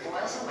syrup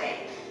boils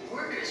away,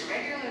 workers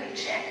regularly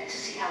check to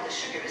see how the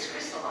sugar is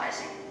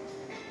crystallizing.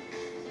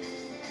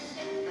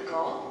 The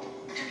goal?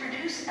 To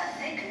produce a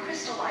thick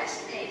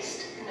crystallized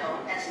paste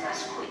known as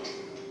masquite.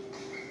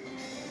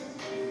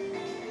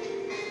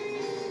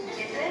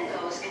 It then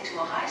goes into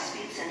a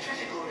high-speed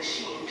centrifugal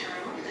machine to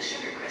remove the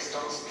sugar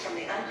crystals from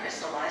the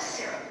uncrystallized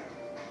syrup.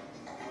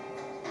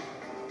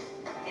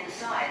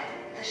 Inside,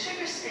 the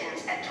sugar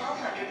spins at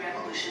 1200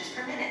 revolutions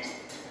per minute.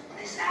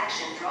 This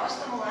action draws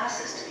the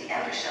molasses to the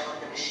outer shell of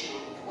the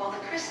machine, while the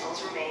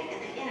crystals remain in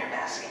the inner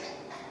basket.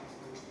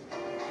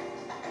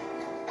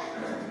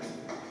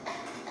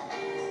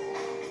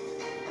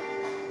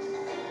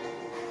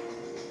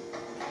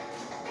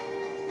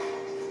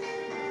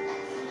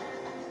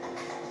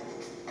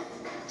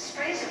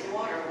 Sprays of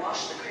water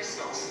wash the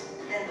crystals.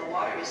 Then the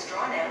water is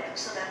drawn out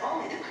so that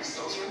only the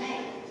crystals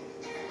remain.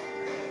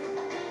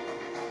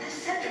 This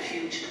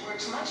centrifuge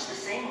works much the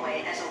same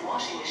way as a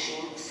washing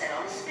machine set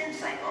on a spin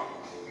cycle.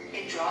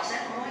 It draws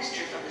out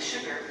moisture from the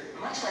sugar,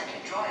 much like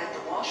you draw out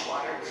the wash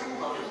water from a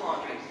load of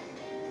laundry.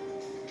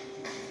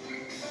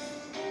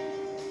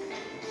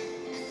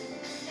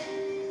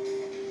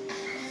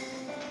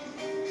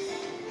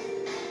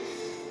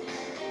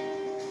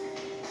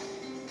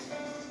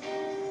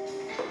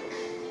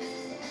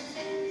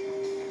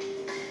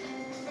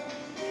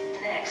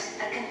 Next,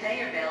 a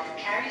conveyor belt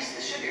carries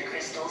the sugar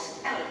crystals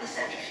out of the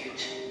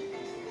centrifuge.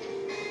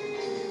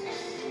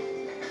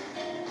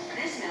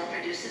 This mill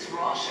produces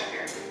raw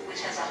sugar,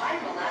 which has a high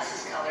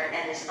molasses color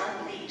and is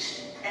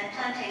unbleached, and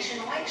plantation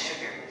white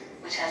sugar,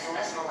 which has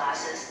less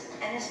molasses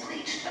and is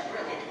bleached a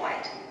brilliant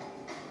white.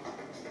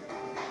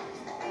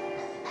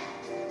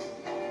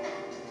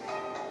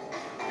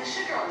 The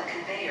sugar on the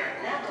conveyor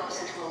now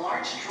goes into a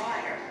large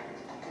dryer.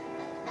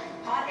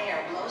 Hot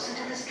air blows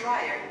into this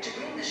dryer to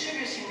bring the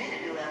sugar's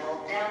humidity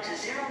level down to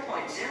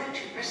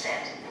 0.02%.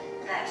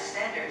 That's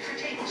standard for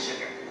table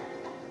sugar.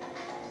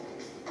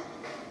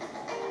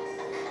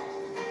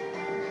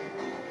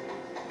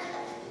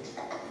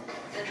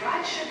 The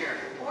dried sugar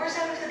pours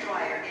out of the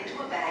dryer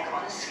into a bag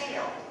on a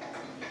scale.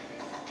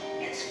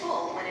 It's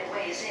full when it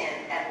weighs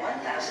in at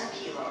 1,000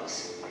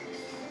 kilos.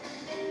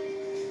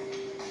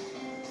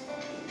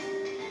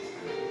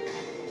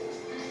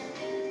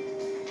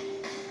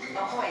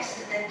 A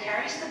hoist then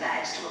carries the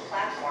bags to a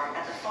platform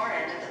at the far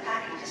end of the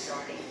packing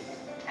facility.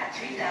 At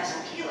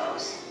 3,000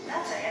 kilos,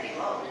 that's a heavy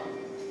load.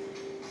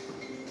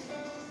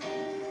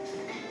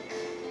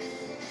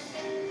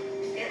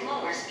 It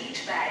lowers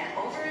each bag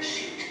over a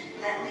chute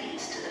that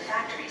leads to the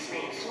factory's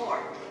main floor.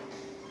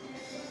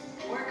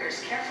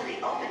 Workers carefully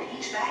open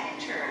each bag in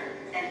turn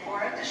and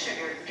pour out the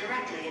sugar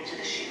directly into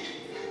the chute.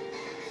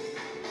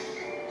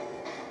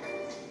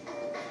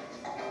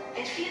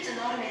 It feeds an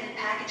automated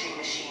packaging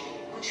machine,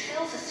 which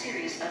fills a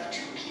series of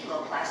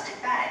 2-kilo plastic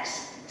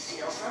bags,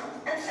 seals them,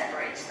 and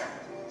separates them.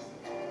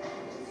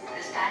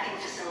 This packing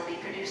facility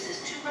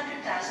produces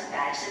 200,000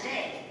 bags a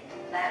day.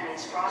 That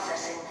means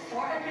processing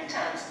 400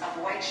 tons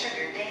of white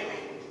sugar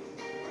daily.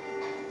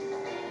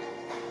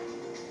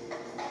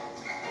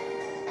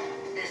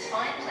 This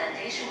fine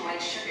plantation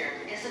white sugar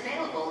is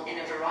available in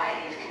a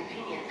variety of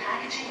convenient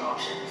packaging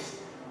options.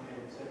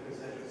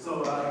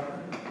 So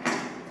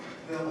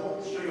the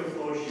whole sugar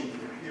flow sheet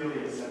is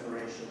purely a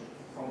separation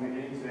from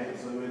beginning to end.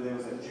 So there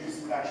was a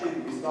juice,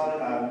 actually we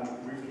started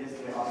Ruth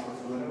yesterday asking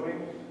for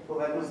winnowing. Well,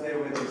 that was there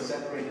where they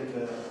separated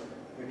the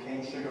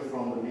cane sugar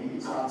from the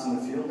leaves out in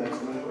the field, that's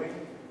winnowing.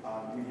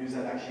 We use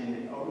that actually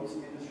in the oat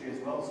industry as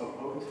well. So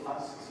oat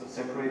husks are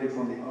separated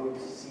from the oat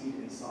seed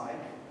inside.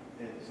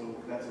 So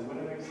that's a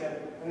winnowing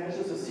step. And then it's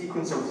just a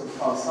sequence of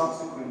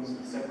subsequent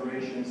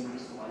separations,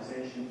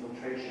 crystallization,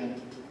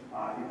 filtration,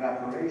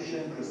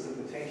 evaporation,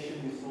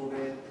 precipitation, you saw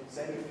there,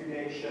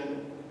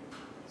 centrifugation,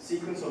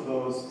 sequence of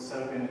those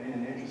set up in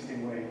an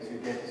interesting way to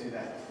get to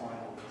that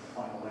final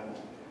level.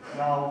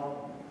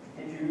 Now,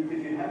 if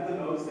you have the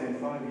notes there in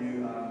front of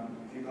you,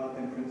 if you got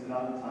them printed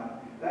out in time,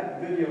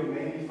 that video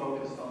mainly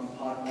focused on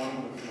part 1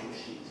 of the flow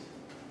sheet,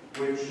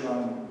 which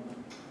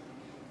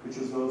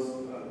was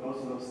most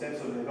of those steps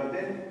over there. But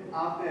then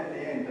out there at the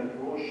end, that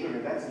raw sugar,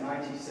 that's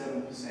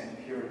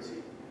 97%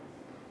 purity.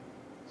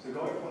 So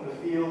going from the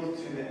field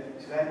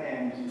to that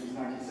end is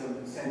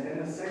 97%.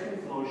 Then the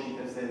second flow sheet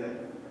that's there that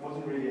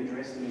wasn't really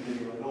addressed in the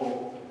video at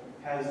all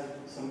has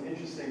some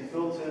interesting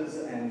filters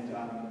and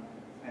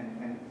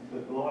the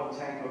blow-up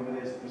tank over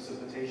there is a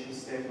precipitation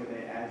step where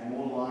they add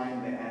more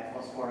lime, they add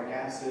phosphoric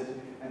acid,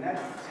 and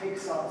that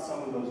takes out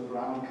some of those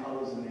brown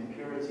colors and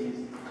impurities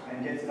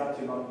and gets it up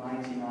to about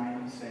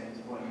 99%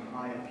 or in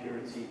higher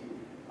purity,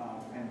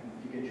 and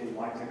you get your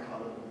whiter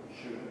colored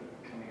sugar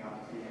coming out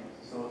at the end.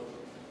 So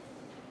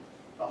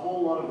a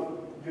whole lot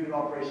of unit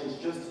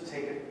operations just to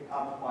take it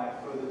up by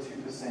a further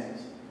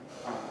 2%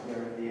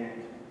 there at the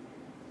end.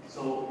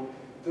 So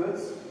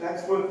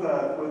that's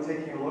worth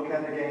taking a look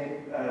at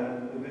again.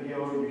 The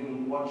video, you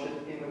can watch it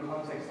in the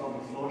context of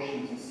the flow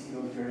sheet and see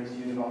those various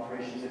unit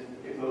operations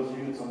if those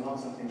units are not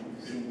something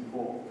you've seen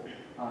before.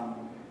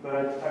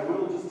 But I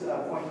will just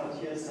point out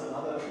here some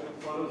other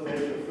photos.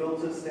 There's the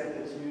filter step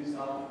that's used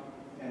up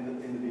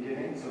in the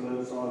beginning. So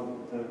those are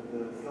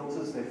the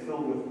filters. They're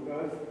filled with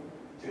earth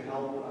to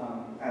help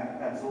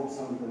absorb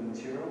some of the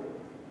material.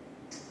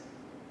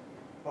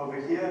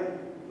 Over here,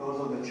 those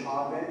are the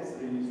char beds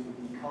that are used for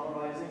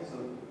decolorizing. So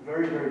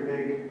very, very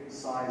big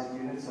sized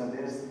units. So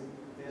there's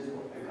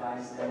a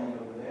guy standing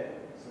over there.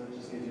 So it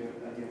just gives you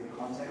an idea of the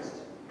context.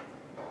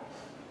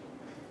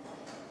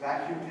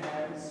 Vacuum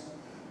pans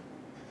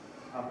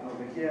up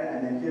over here,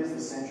 and then here's the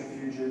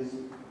centrifuges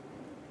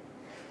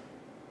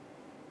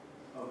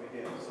over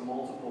here. So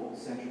multiple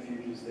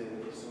centrifuges there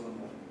that you saw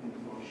in the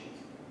flow sheet.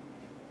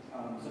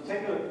 So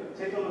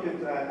take a look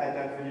at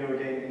that video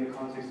again in the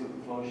context of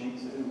the flow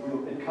sheets.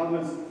 It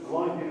covers a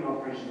lot of unit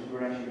operations that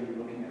we're actually going to be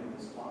looking at in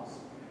this class,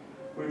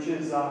 which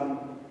is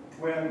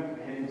where I'm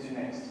heading to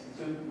next.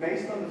 So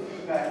based on the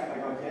feedback I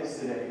got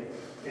yesterday,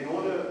 in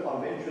order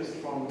of interest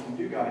from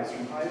you guys,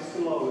 from highest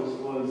to lowest,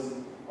 was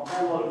a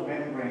whole lot of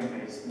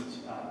membrane-based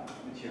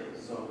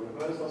materials. So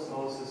reverse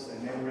osmosis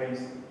and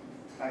membranes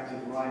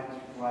factored right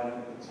up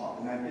at the top,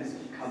 and that is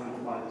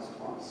covered by this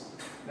class.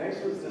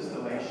 Next was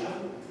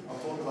distillation. I'll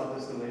talk about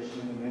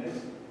distillation in a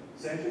minute.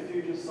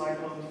 Centrifuges,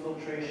 cyclones,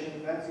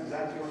 filtration, that's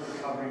exactly what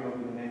we're covering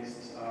over the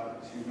next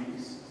 2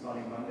 weeks.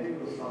 Starting Monday,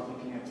 we'll start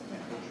looking at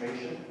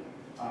filtration.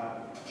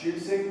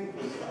 Juicing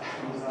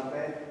was up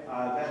there.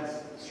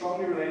 That's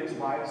strongly related to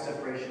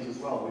bioseparations as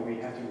well, where we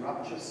have to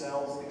rupture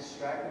cells,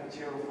 extract the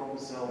material from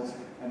the cells,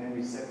 and then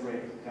we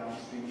separate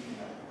downstream from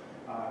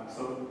that.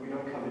 So we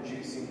don't cover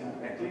juicing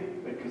directly,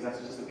 because that's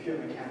just a pure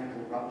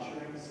mechanical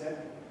rupturing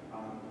step.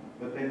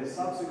 But then the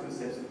subsequent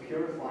steps of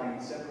purifying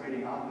and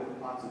separating out the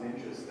parts of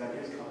interest, that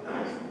is covered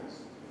in this course.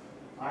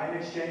 Ion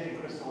exchange and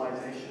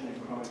crystallization and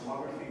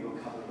chromatography, we'll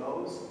cover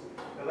those.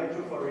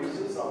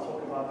 Electrophoresis, I'll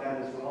talk about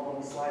that as well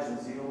on the slides, and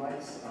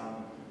zeolites.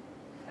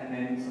 And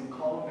then some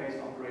column-based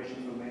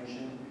operations were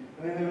mentioned.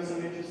 And then there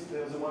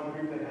was one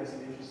group that had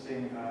some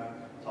interesting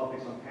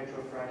topics on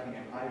petrofracking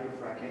and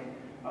hydrofracking.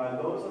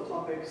 Those are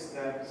topics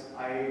that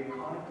I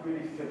can't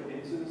really fit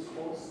into this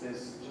course.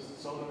 There's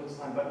just so little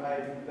time, but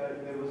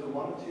there was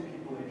one or two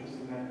people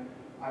interested in that.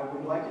 I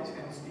would like you to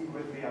come speak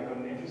with me. I've got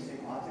an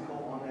interesting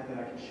article on that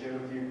I can share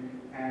with you,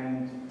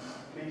 and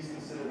please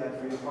consider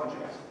that for your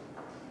project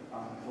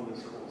for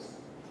this course.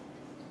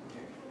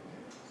 Okay.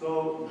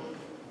 So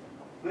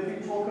let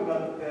me talk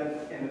about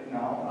that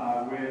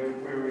now, where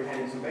we're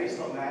heading. So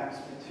based on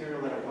that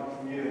material that I got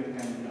from you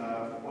and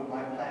what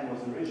my plan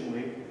was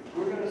originally,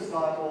 we're going to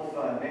start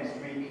off next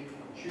week,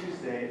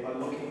 Tuesday, by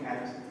looking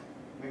at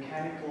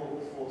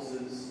mechanical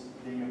forces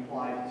being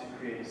applied to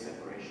create a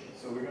separation.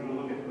 So we're going to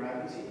look at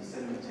gravity,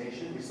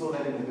 sedimentation. We saw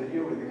that in the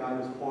video where the guy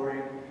was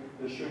pouring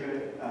the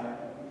sugar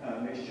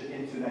mixture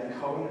into that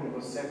cone, and it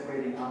was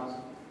separating out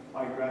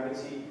by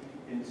gravity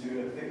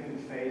into a thickened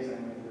phase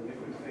and the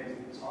liquid phase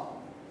at the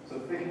top. So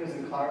thickeners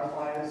and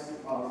clarifiers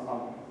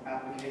are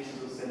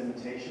applications of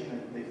sedimentation,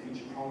 and they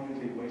feature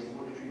prominently in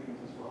wastewater treatment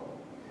as well.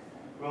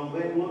 We'll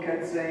then look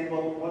at saying,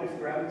 well, what if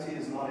gravity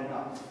is not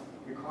enough?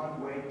 We can't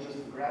wait just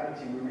for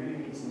gravity. We really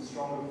need some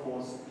stronger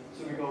force.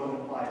 So we go and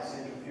apply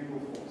centrifugal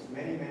force,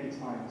 many, many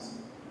times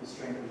the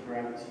strength of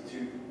gravity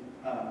to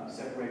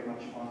separate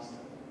much faster.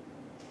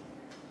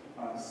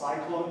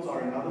 Cyclones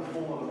are another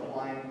form of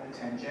applying a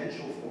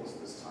tangential force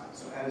this time.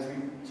 So as we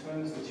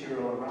turn this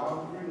material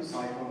around through the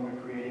cyclone,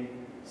 we're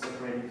creating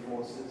separating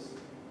forces.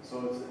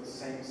 So it's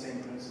the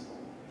same principle.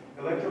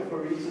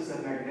 Electrophoresis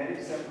and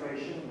magnetic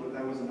separation,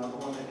 that was another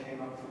one that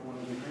came up from one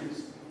of the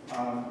groups.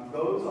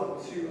 Those are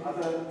two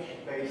other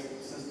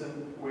based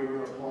systems where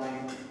we're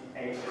applying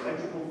an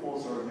electrical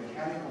force or a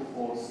mechanical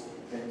force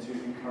then to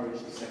encourage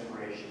the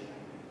separation.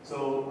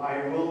 So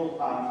I will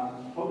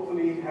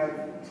hopefully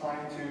have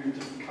time to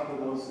just cover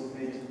those in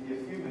maybe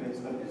a few minutes,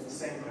 but it's the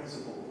same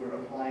principle. We're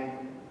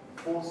applying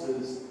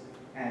forces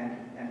and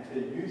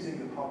using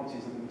the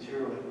properties of the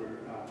material that we're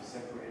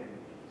separating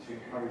to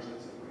encourage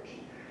that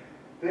separation.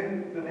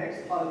 Then the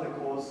next part of the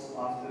course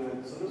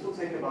so this will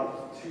take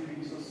about 2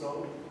 weeks or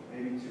so,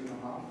 maybe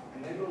 2.5,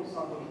 and then we'll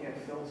start looking at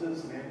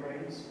filters,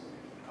 membranes,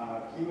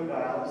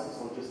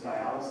 hemodialysis, or just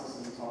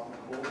dialysis as it's often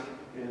called,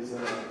 is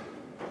a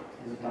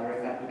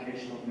direct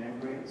application of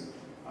membranes,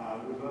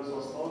 reverse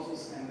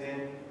osmosis, and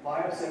then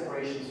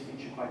bioseparations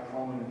feature quite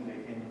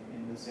prominently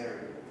in this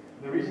area.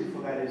 The reason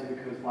for that is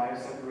because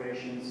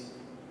bioseparations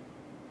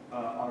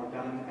are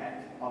done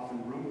at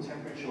often room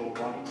temperature or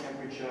body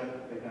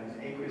temperature. They're done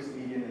in aqueous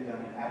medium, they're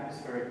done at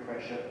atmospheric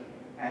pressure,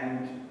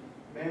 and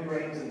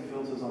membranes and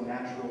filters are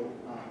natural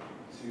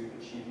to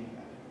achieving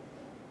that.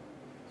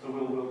 So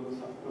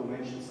we'll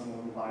mention some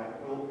of the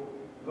we'll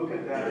look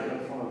at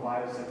that from a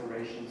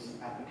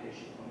bioseparations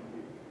application point of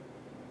view.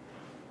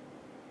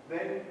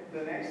 Then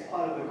the next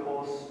part of the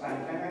course,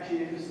 and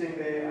actually interesting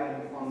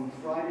there, on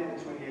Friday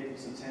the 28th of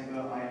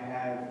September, I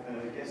have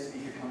a guest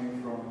speaker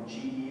coming from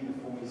GE, the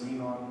former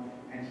Xenon,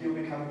 and he'll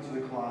be coming to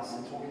the class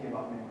and talking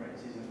about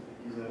membranes.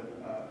 He's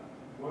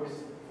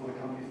works for the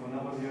company for a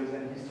number of years,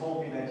 and he's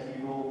told me that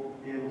he will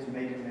be able to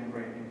make a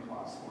membrane in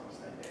class for us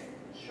that day,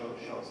 and show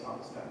us how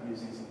it's done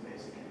using some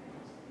basic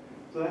chemicals.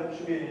 So that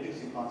should be an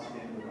interesting class at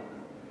the end of the run.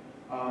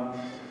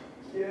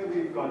 here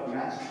we've got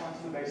mass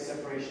transfer-based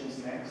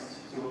separations next.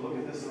 So we'll look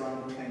at this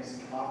around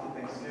after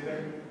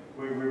Thanksgiving,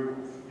 where we're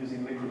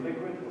using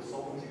liquid-liquid or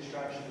solvent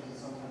extraction, as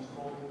it's sometimes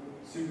called.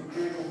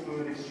 Supercritical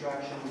fluid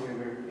extraction, where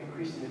we're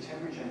increasing the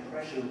temperature and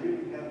pressure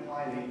really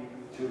highly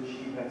to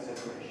achieve that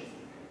separation.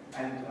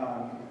 And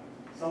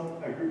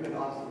a group that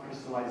asked for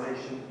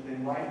crystallization, there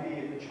might be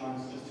a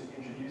chance just to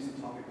introduce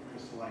the topic of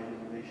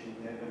crystallization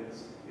there, but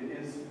it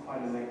is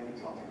quite a lengthy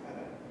topic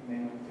that I may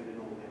not fit it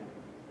all in.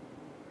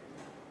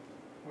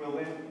 We'll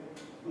then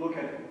look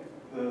at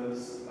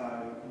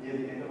near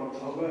the end of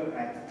October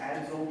at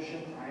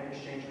adsorption, ion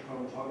exchange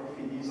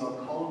chromatography. These are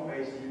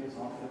column-based units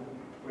often,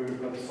 where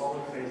we've got a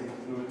solid phase and a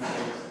fluid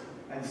phase.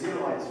 And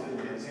zeolites fit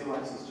in there.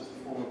 Zeolites is just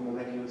a form of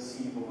molecular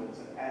sieve, or it's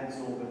an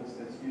adsorbent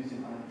that's used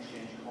in ion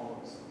exchange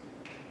columns.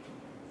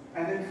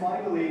 And then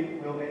finally,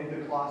 we'll end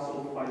the class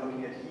off by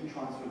looking at heat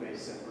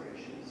transfer-based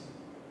separations,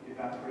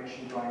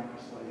 evaporation, drying,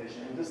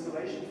 crystallization. And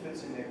distillation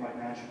fits in there quite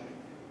naturally.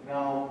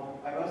 Now,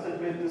 I must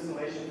admit,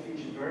 distillation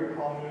featured very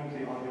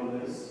prominently on your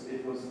list.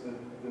 It was the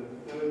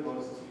third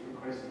most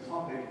requested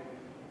topic.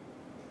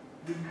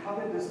 You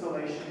covered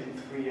distillation in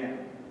 3M,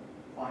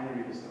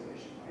 binary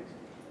distillation, right?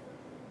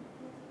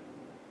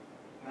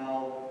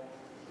 Now,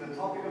 the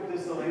topic of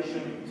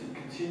distillation, to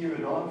continue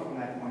it on from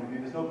that point of view,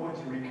 there's no point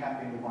in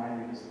recapping the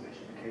binary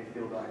distillation, the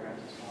K-field diagrams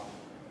and so on.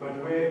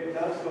 But where it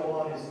does go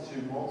on is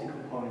to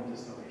multi-component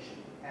distillation.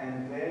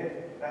 And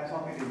there, that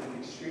topic is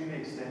extremely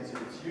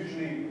extensive. It's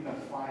usually a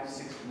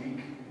 5-6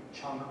 week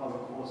chunk of a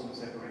course on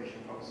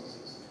separation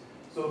processes.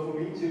 So for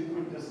me to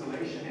put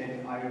distillation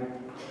in, I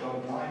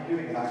don't mind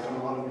doing it. I've got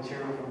a lot of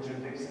material from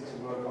Jim Dixon to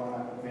work on.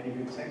 I've got many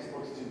good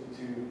textbooks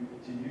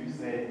to use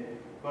there.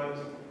 But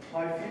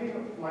my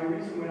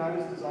reason when I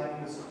was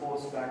designing this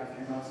course back a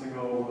few months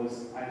ago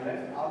was I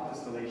left out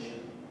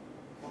distillation.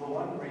 For the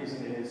one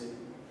reason is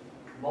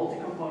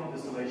multi-component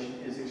distillation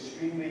is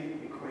extremely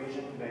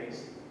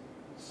equation-based.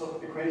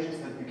 So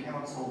equations that you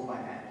cannot solve by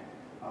hand.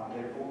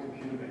 They're all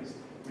computer-based,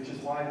 which is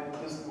why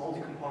this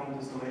multi-component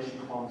distillation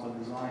columns are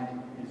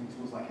designed using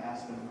tools like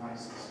Aspen and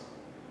ICES.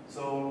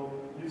 So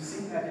you've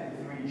seen that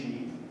in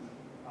 3G.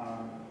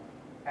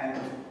 And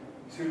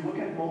to look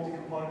at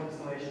multi-component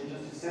distillation,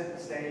 just to set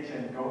the stage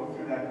and go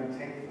through that would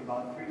take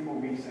about 3-4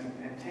 weeks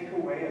and take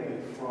away a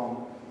bit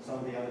from some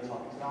of the other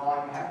topics.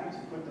 Now, I'm happy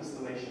to put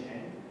distillation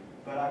in,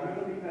 but I'm going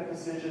to leave that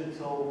decision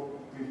until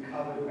we've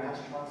covered mass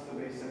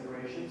transfer-based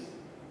separations.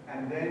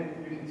 And then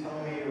you can tell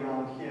me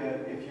around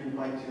here if you'd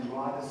like to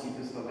rather see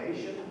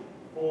distillation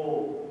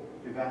or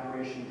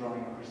evaporation,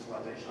 drying, or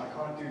crystallization. I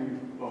can't do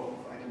both.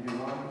 I can do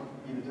one,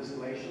 either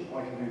distillation,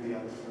 or I can do the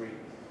other three.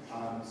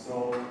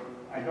 So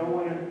I don't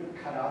want to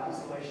cut out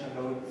distillation. I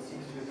know it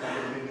seems to be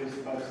something dangerous,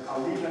 but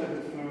I'll leave that a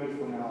bit fluid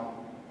for now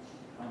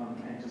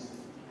and just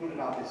put it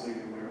out there so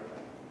you're aware of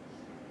that.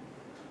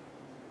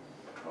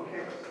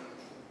 Okay.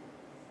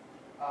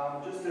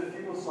 Just a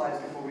few more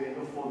slides before we end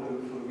off for the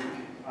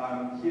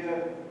week.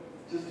 Here,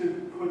 just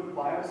to put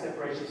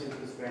bioseparations in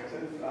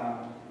perspective,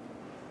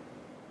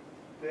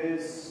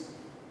 there's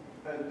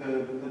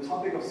the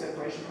topic of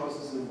separation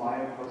processes in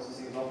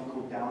bioprocessing is often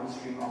called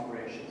downstream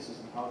operations, is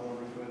how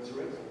they'll refer to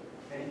it.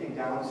 Anything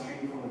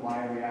downstream from the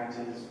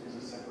bioreactor is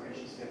a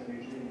separation step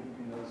usually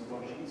in those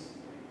flow sheets.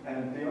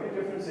 And the only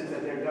difference is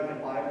that they're done in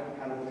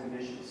biocompatible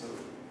conditions, so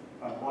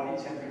body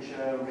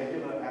temperature,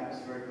 regular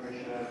atmospheric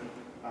pressure,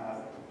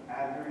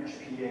 average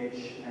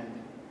pH, and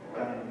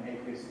done in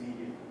aqueous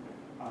medium.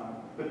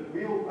 But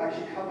we'll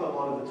actually cover a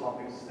lot of the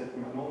topics that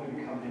would normally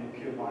be covered in a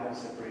pure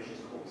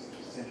bioseparations course, such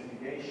as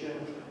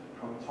centrifugation,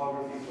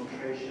 chromatography,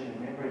 filtration,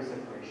 and membrane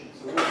separation.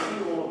 So we'll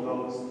see all of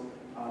those.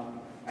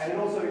 And it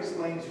also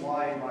explains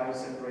why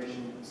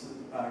bioseparation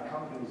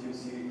companies you'll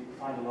see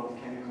find a lot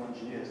of chemical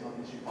engineers, not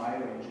necessarily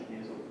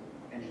bioengineers or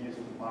engineers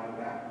with a bio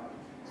background.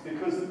 It's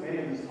because many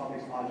of these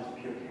topics are just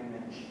pure chem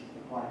eng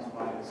applied to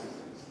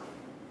biosystems.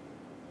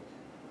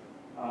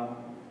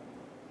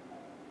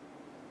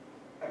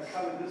 I've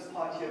covered this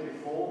part here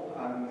before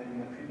in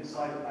the previous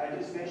slide. I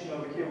just mentioned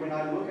over here, when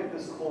I look at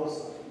this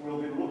course,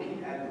 we'll be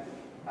looking at,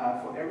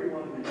 for every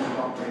one of the unit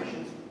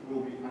operations,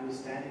 we'll be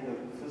understanding the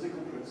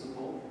physical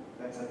principle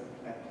that's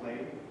at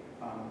play.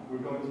 We're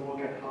going to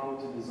look at how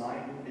to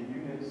design a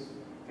unit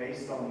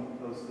based on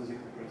those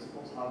physical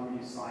principles. How do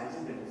you size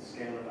it and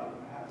scale it up,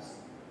 perhaps?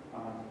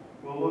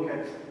 We'll look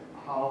at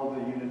how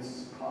the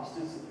unit's cost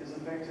is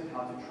affected,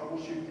 how to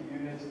troubleshoot the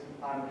unit,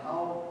 and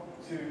how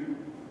to,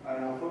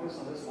 and I'll focus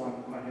on this one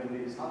quite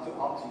heavily, is how to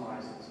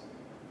optimize it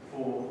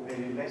for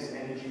a less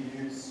energy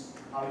use,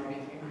 how you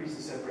can increase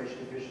the separation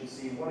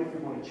efficiency, what if we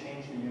want to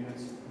change the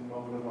unit's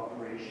mode of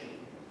operation.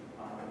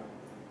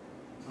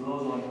 So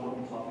those are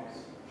important topics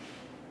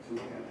to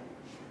look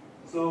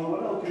at. So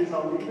what I'll do is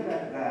I'll leave it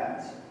at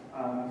that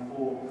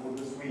for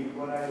this week.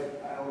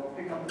 I'll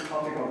pick up the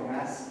topic of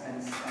mass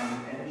and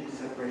energy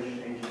separation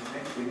agents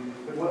next week.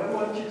 But what I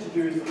want you to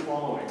do is the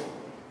following.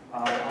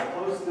 I'll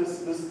post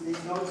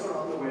these notes are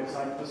on the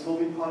website. This will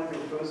be part of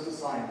your first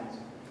assignment.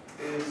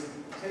 Is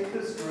take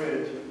this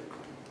grid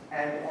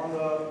and on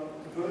the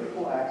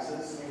vertical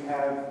axis, you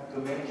have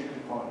the major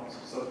components.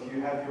 So if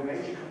you have your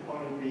major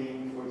component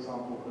being, for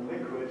example, a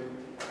liquid,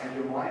 and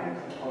your minor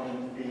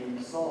component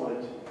being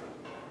solid,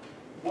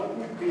 what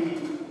would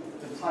be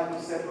the type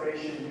of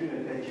separation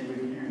unit that you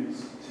would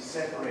use to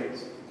separate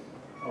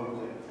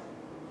over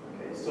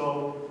there? Okay,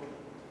 so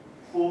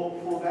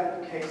for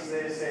that case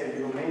there, say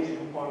your major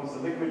components are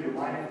liquid, your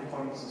minor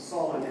components are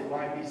solid, it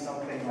might be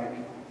something like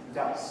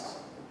dust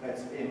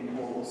that's in,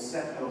 or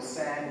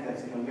sand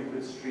that's in a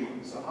liquid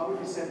stream. So how would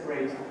you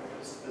separate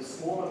a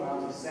small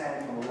amount of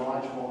sand from a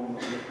large volume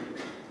of liquid?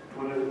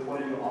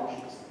 What are your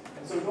options?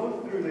 And so go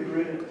through the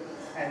grid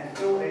and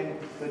fill in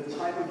the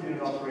type of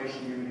unit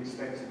operation you would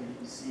expect to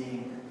be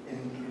seeing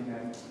in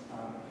that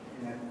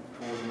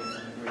coordinate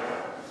in the grid.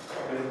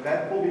 But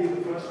that will be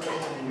the first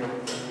question